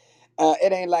 me,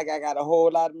 it ain't like I got a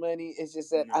whole lot of money. It's just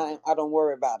that no. I don't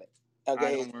worry about it. I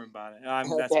Okay. don't worry about it.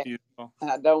 That's Okay. beautiful.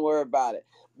 Don't worry about it.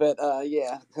 But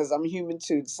yeah, because I'm human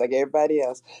too, just like everybody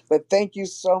else. But thank you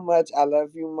so much. I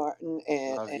love you, Martin,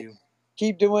 Love and you.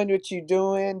 keep doing what you're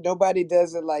doing. Nobody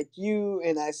does it like you.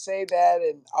 And I say that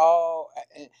and all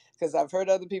because I've heard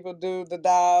other people do the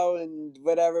Tao and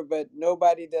whatever, but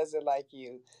nobody does it like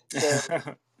you. So,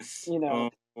 you know, Oh,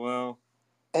 well,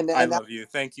 I and love you.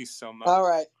 Thank you so much. all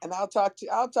right, and I'll talk to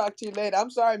you later.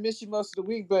 I'm sorry I missed you most of the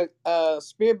week, but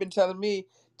Spirit been telling me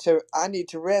I need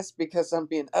to rest because I'm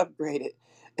being upgraded.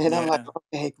 And I'm like, Yeah.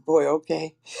 okay, boy,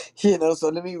 okay. So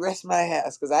let me rest my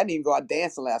ass because I didn't even go out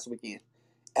dancing last weekend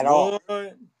at all.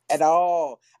 What? At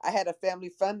all. I had a family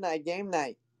fun night, game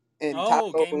night, and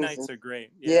Oh, game tacos. nights are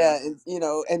great. Yeah. Yeah, and,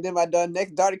 and then my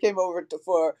next daughter came over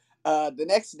for the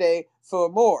next day for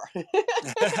more.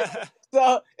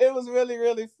 So it was really,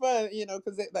 really fun,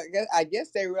 because like, I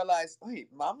guess they realized, wait,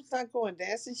 Mama's not going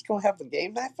dancing. She's gonna have a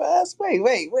game night for us.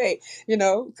 Wait,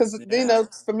 because Yeah.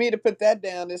 for me to put that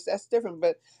down that's different.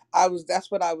 But that's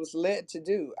what I was led to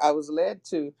do. I was led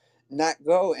to not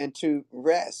go and to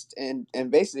rest and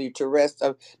basically to rest.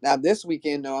 Now this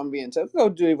weekend, no, I'm being told go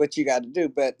do what you got to do.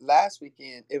 But last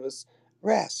weekend it was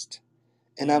rest.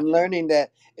 And Yeah. I'm learning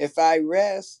that if I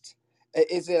rest,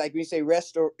 is it like we say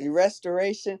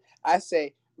restoration? I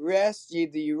say rest,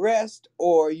 either you rest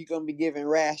or you're going to be given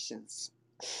rations.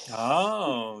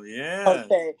 Oh, yeah.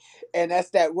 Okay. And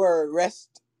that's that word,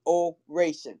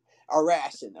 restoration or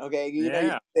ration. Okay. You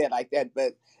Yeah. say it like that,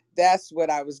 but that's what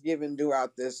I was given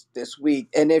throughout this week.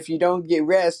 And if you don't get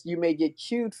rest, you may get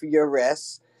cued for your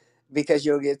rest because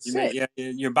you'll get sick. Yeah,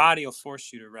 your body will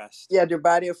force you to rest. Yeah, your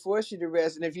body will force you to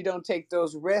rest, and if you don't take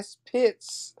those rest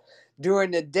pits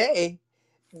during the day,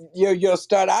 you'll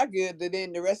start out good, but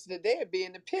then the rest of the day will be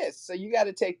in the pits. So you got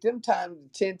to take them time,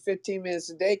 10, 15 minutes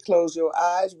a day, close your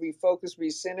eyes, refocus,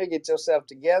 recenter, get yourself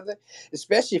together,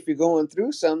 especially if you're going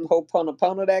through something,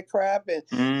 ho'oponopono that crap, and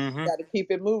Mm-hmm. got to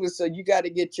keep it moving. So you got to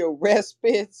get your rest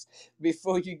pits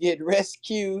before you get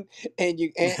rescued, and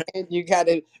you got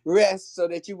to rest so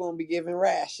that you won't be given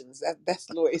rations. That's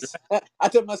Lois. I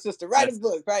told my sister write a That's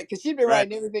book, right? Because she's been right.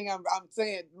 writing everything I'm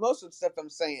saying, most of the stuff I'm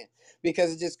saying,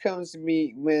 because it just comes to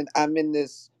me when I'm in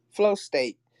this flow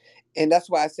state. And that's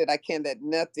why I said I can't let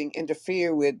nothing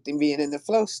interfere with being in the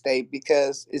flow state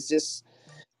because it's just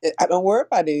I don't worry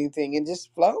about anything. It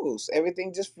just flows.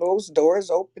 Everything just flows. Doors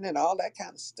open and all that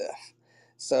kind of stuff.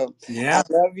 So I Yeah.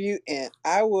 love you, and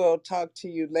I will talk to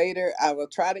you later. I will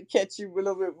try to catch you a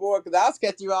little bit more because I'll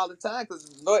catch you all the time.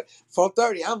 Because Lord,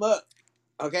 4:30, I'm up.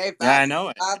 Okay, Yeah, five I know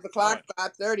it. five I know o'clock,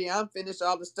 5:30, I'm finished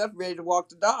all the stuff, ready to walk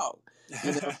the dog.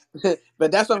 You know,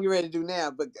 but that's what I'm getting ready to do now.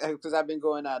 But because I've been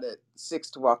going out at 6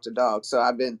 to walk the dog, so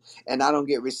and I don't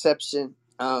get reception.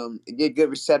 Get good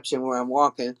reception where I'm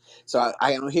walking, so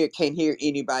I don't can't hear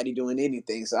anybody doing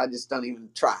anything. So I just don't even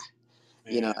try.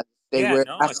 Yeah. I stay Yeah, where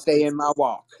no, I stay in my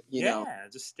walk. yeah,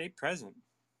 just stay present.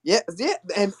 Yeah,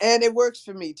 and it works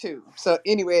for me too. So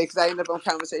anyway, because I end up on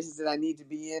conversations that I need to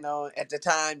be in on at the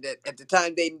time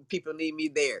people need me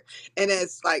there, and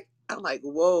it's like I'm like,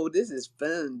 whoa, this is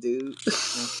fun, dude.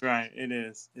 That's right. It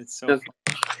is. It's so Okay. fun.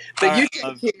 All But right, you take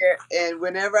love. care, and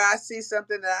whenever I see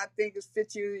something that I think is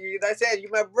fit like I said,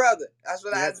 you're my brother. That's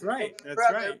what I That's do. You're right. my That's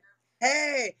brother. right.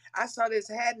 Hey, I saw this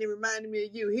hat and it reminded me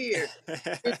of you here.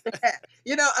 Here's your hat.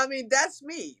 I mean, that's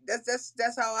me.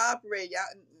 That's how I operate. Y'all.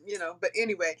 But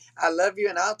anyway, I love you,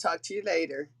 and I'll talk to you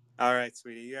later. All right,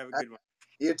 sweetie. You have a good one.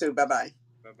 You too. Bye bye.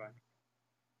 Bye bye.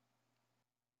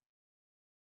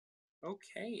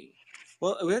 Okay.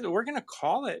 Well, we're gonna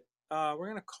call it. We're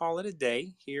gonna call it a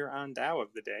day here on Tao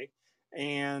of the Day.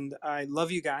 And I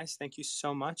love you guys. Thank you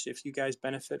so much. If you guys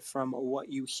benefit from what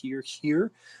you hear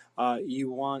here, you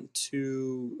want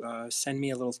to send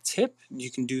me a little tip,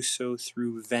 you can do so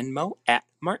through Venmo at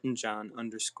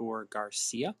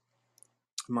 @MartinJohn_Garcia.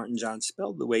 Martin John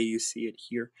spelled the way you see it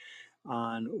here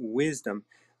on Wisdom.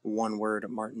 One word,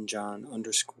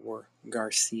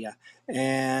 Martin_John_Garcia.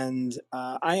 And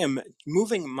I am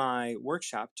moving my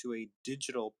workshop to a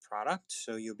digital product,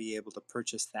 so you'll be able to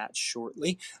purchase that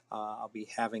shortly. I'll be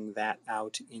having that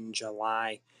out in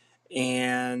July.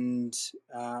 And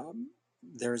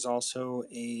there's also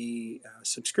a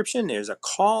subscription. There's a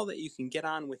call that you can get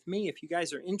on with me if you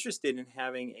guys are interested in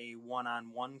having a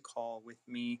one-on-one call with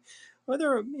me,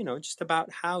 whether just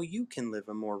about how you can live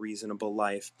a more reasonable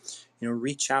life.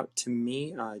 Reach out to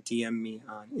me, DM me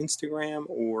on Instagram,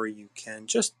 or you can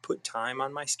just put time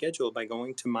on my schedule by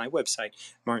going to my website,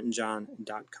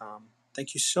 martinjohn.com.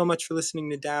 Thank you so much for listening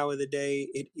to Tao of the Day.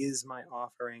 It is my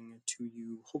offering to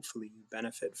you. Hopefully you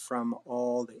benefit from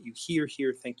all that you hear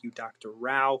here. Thank you, Dr.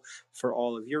 Rao, for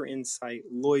all of your insight,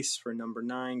 Lois for number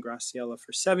 9, Graciela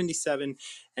for 77,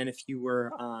 and if you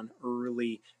were on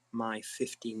early, my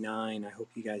 59. I hope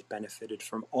you guys benefited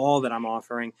from all that I'm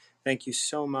offering. Thank you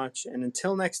so much. And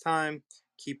until next time,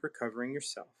 keep recovering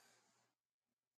yourself.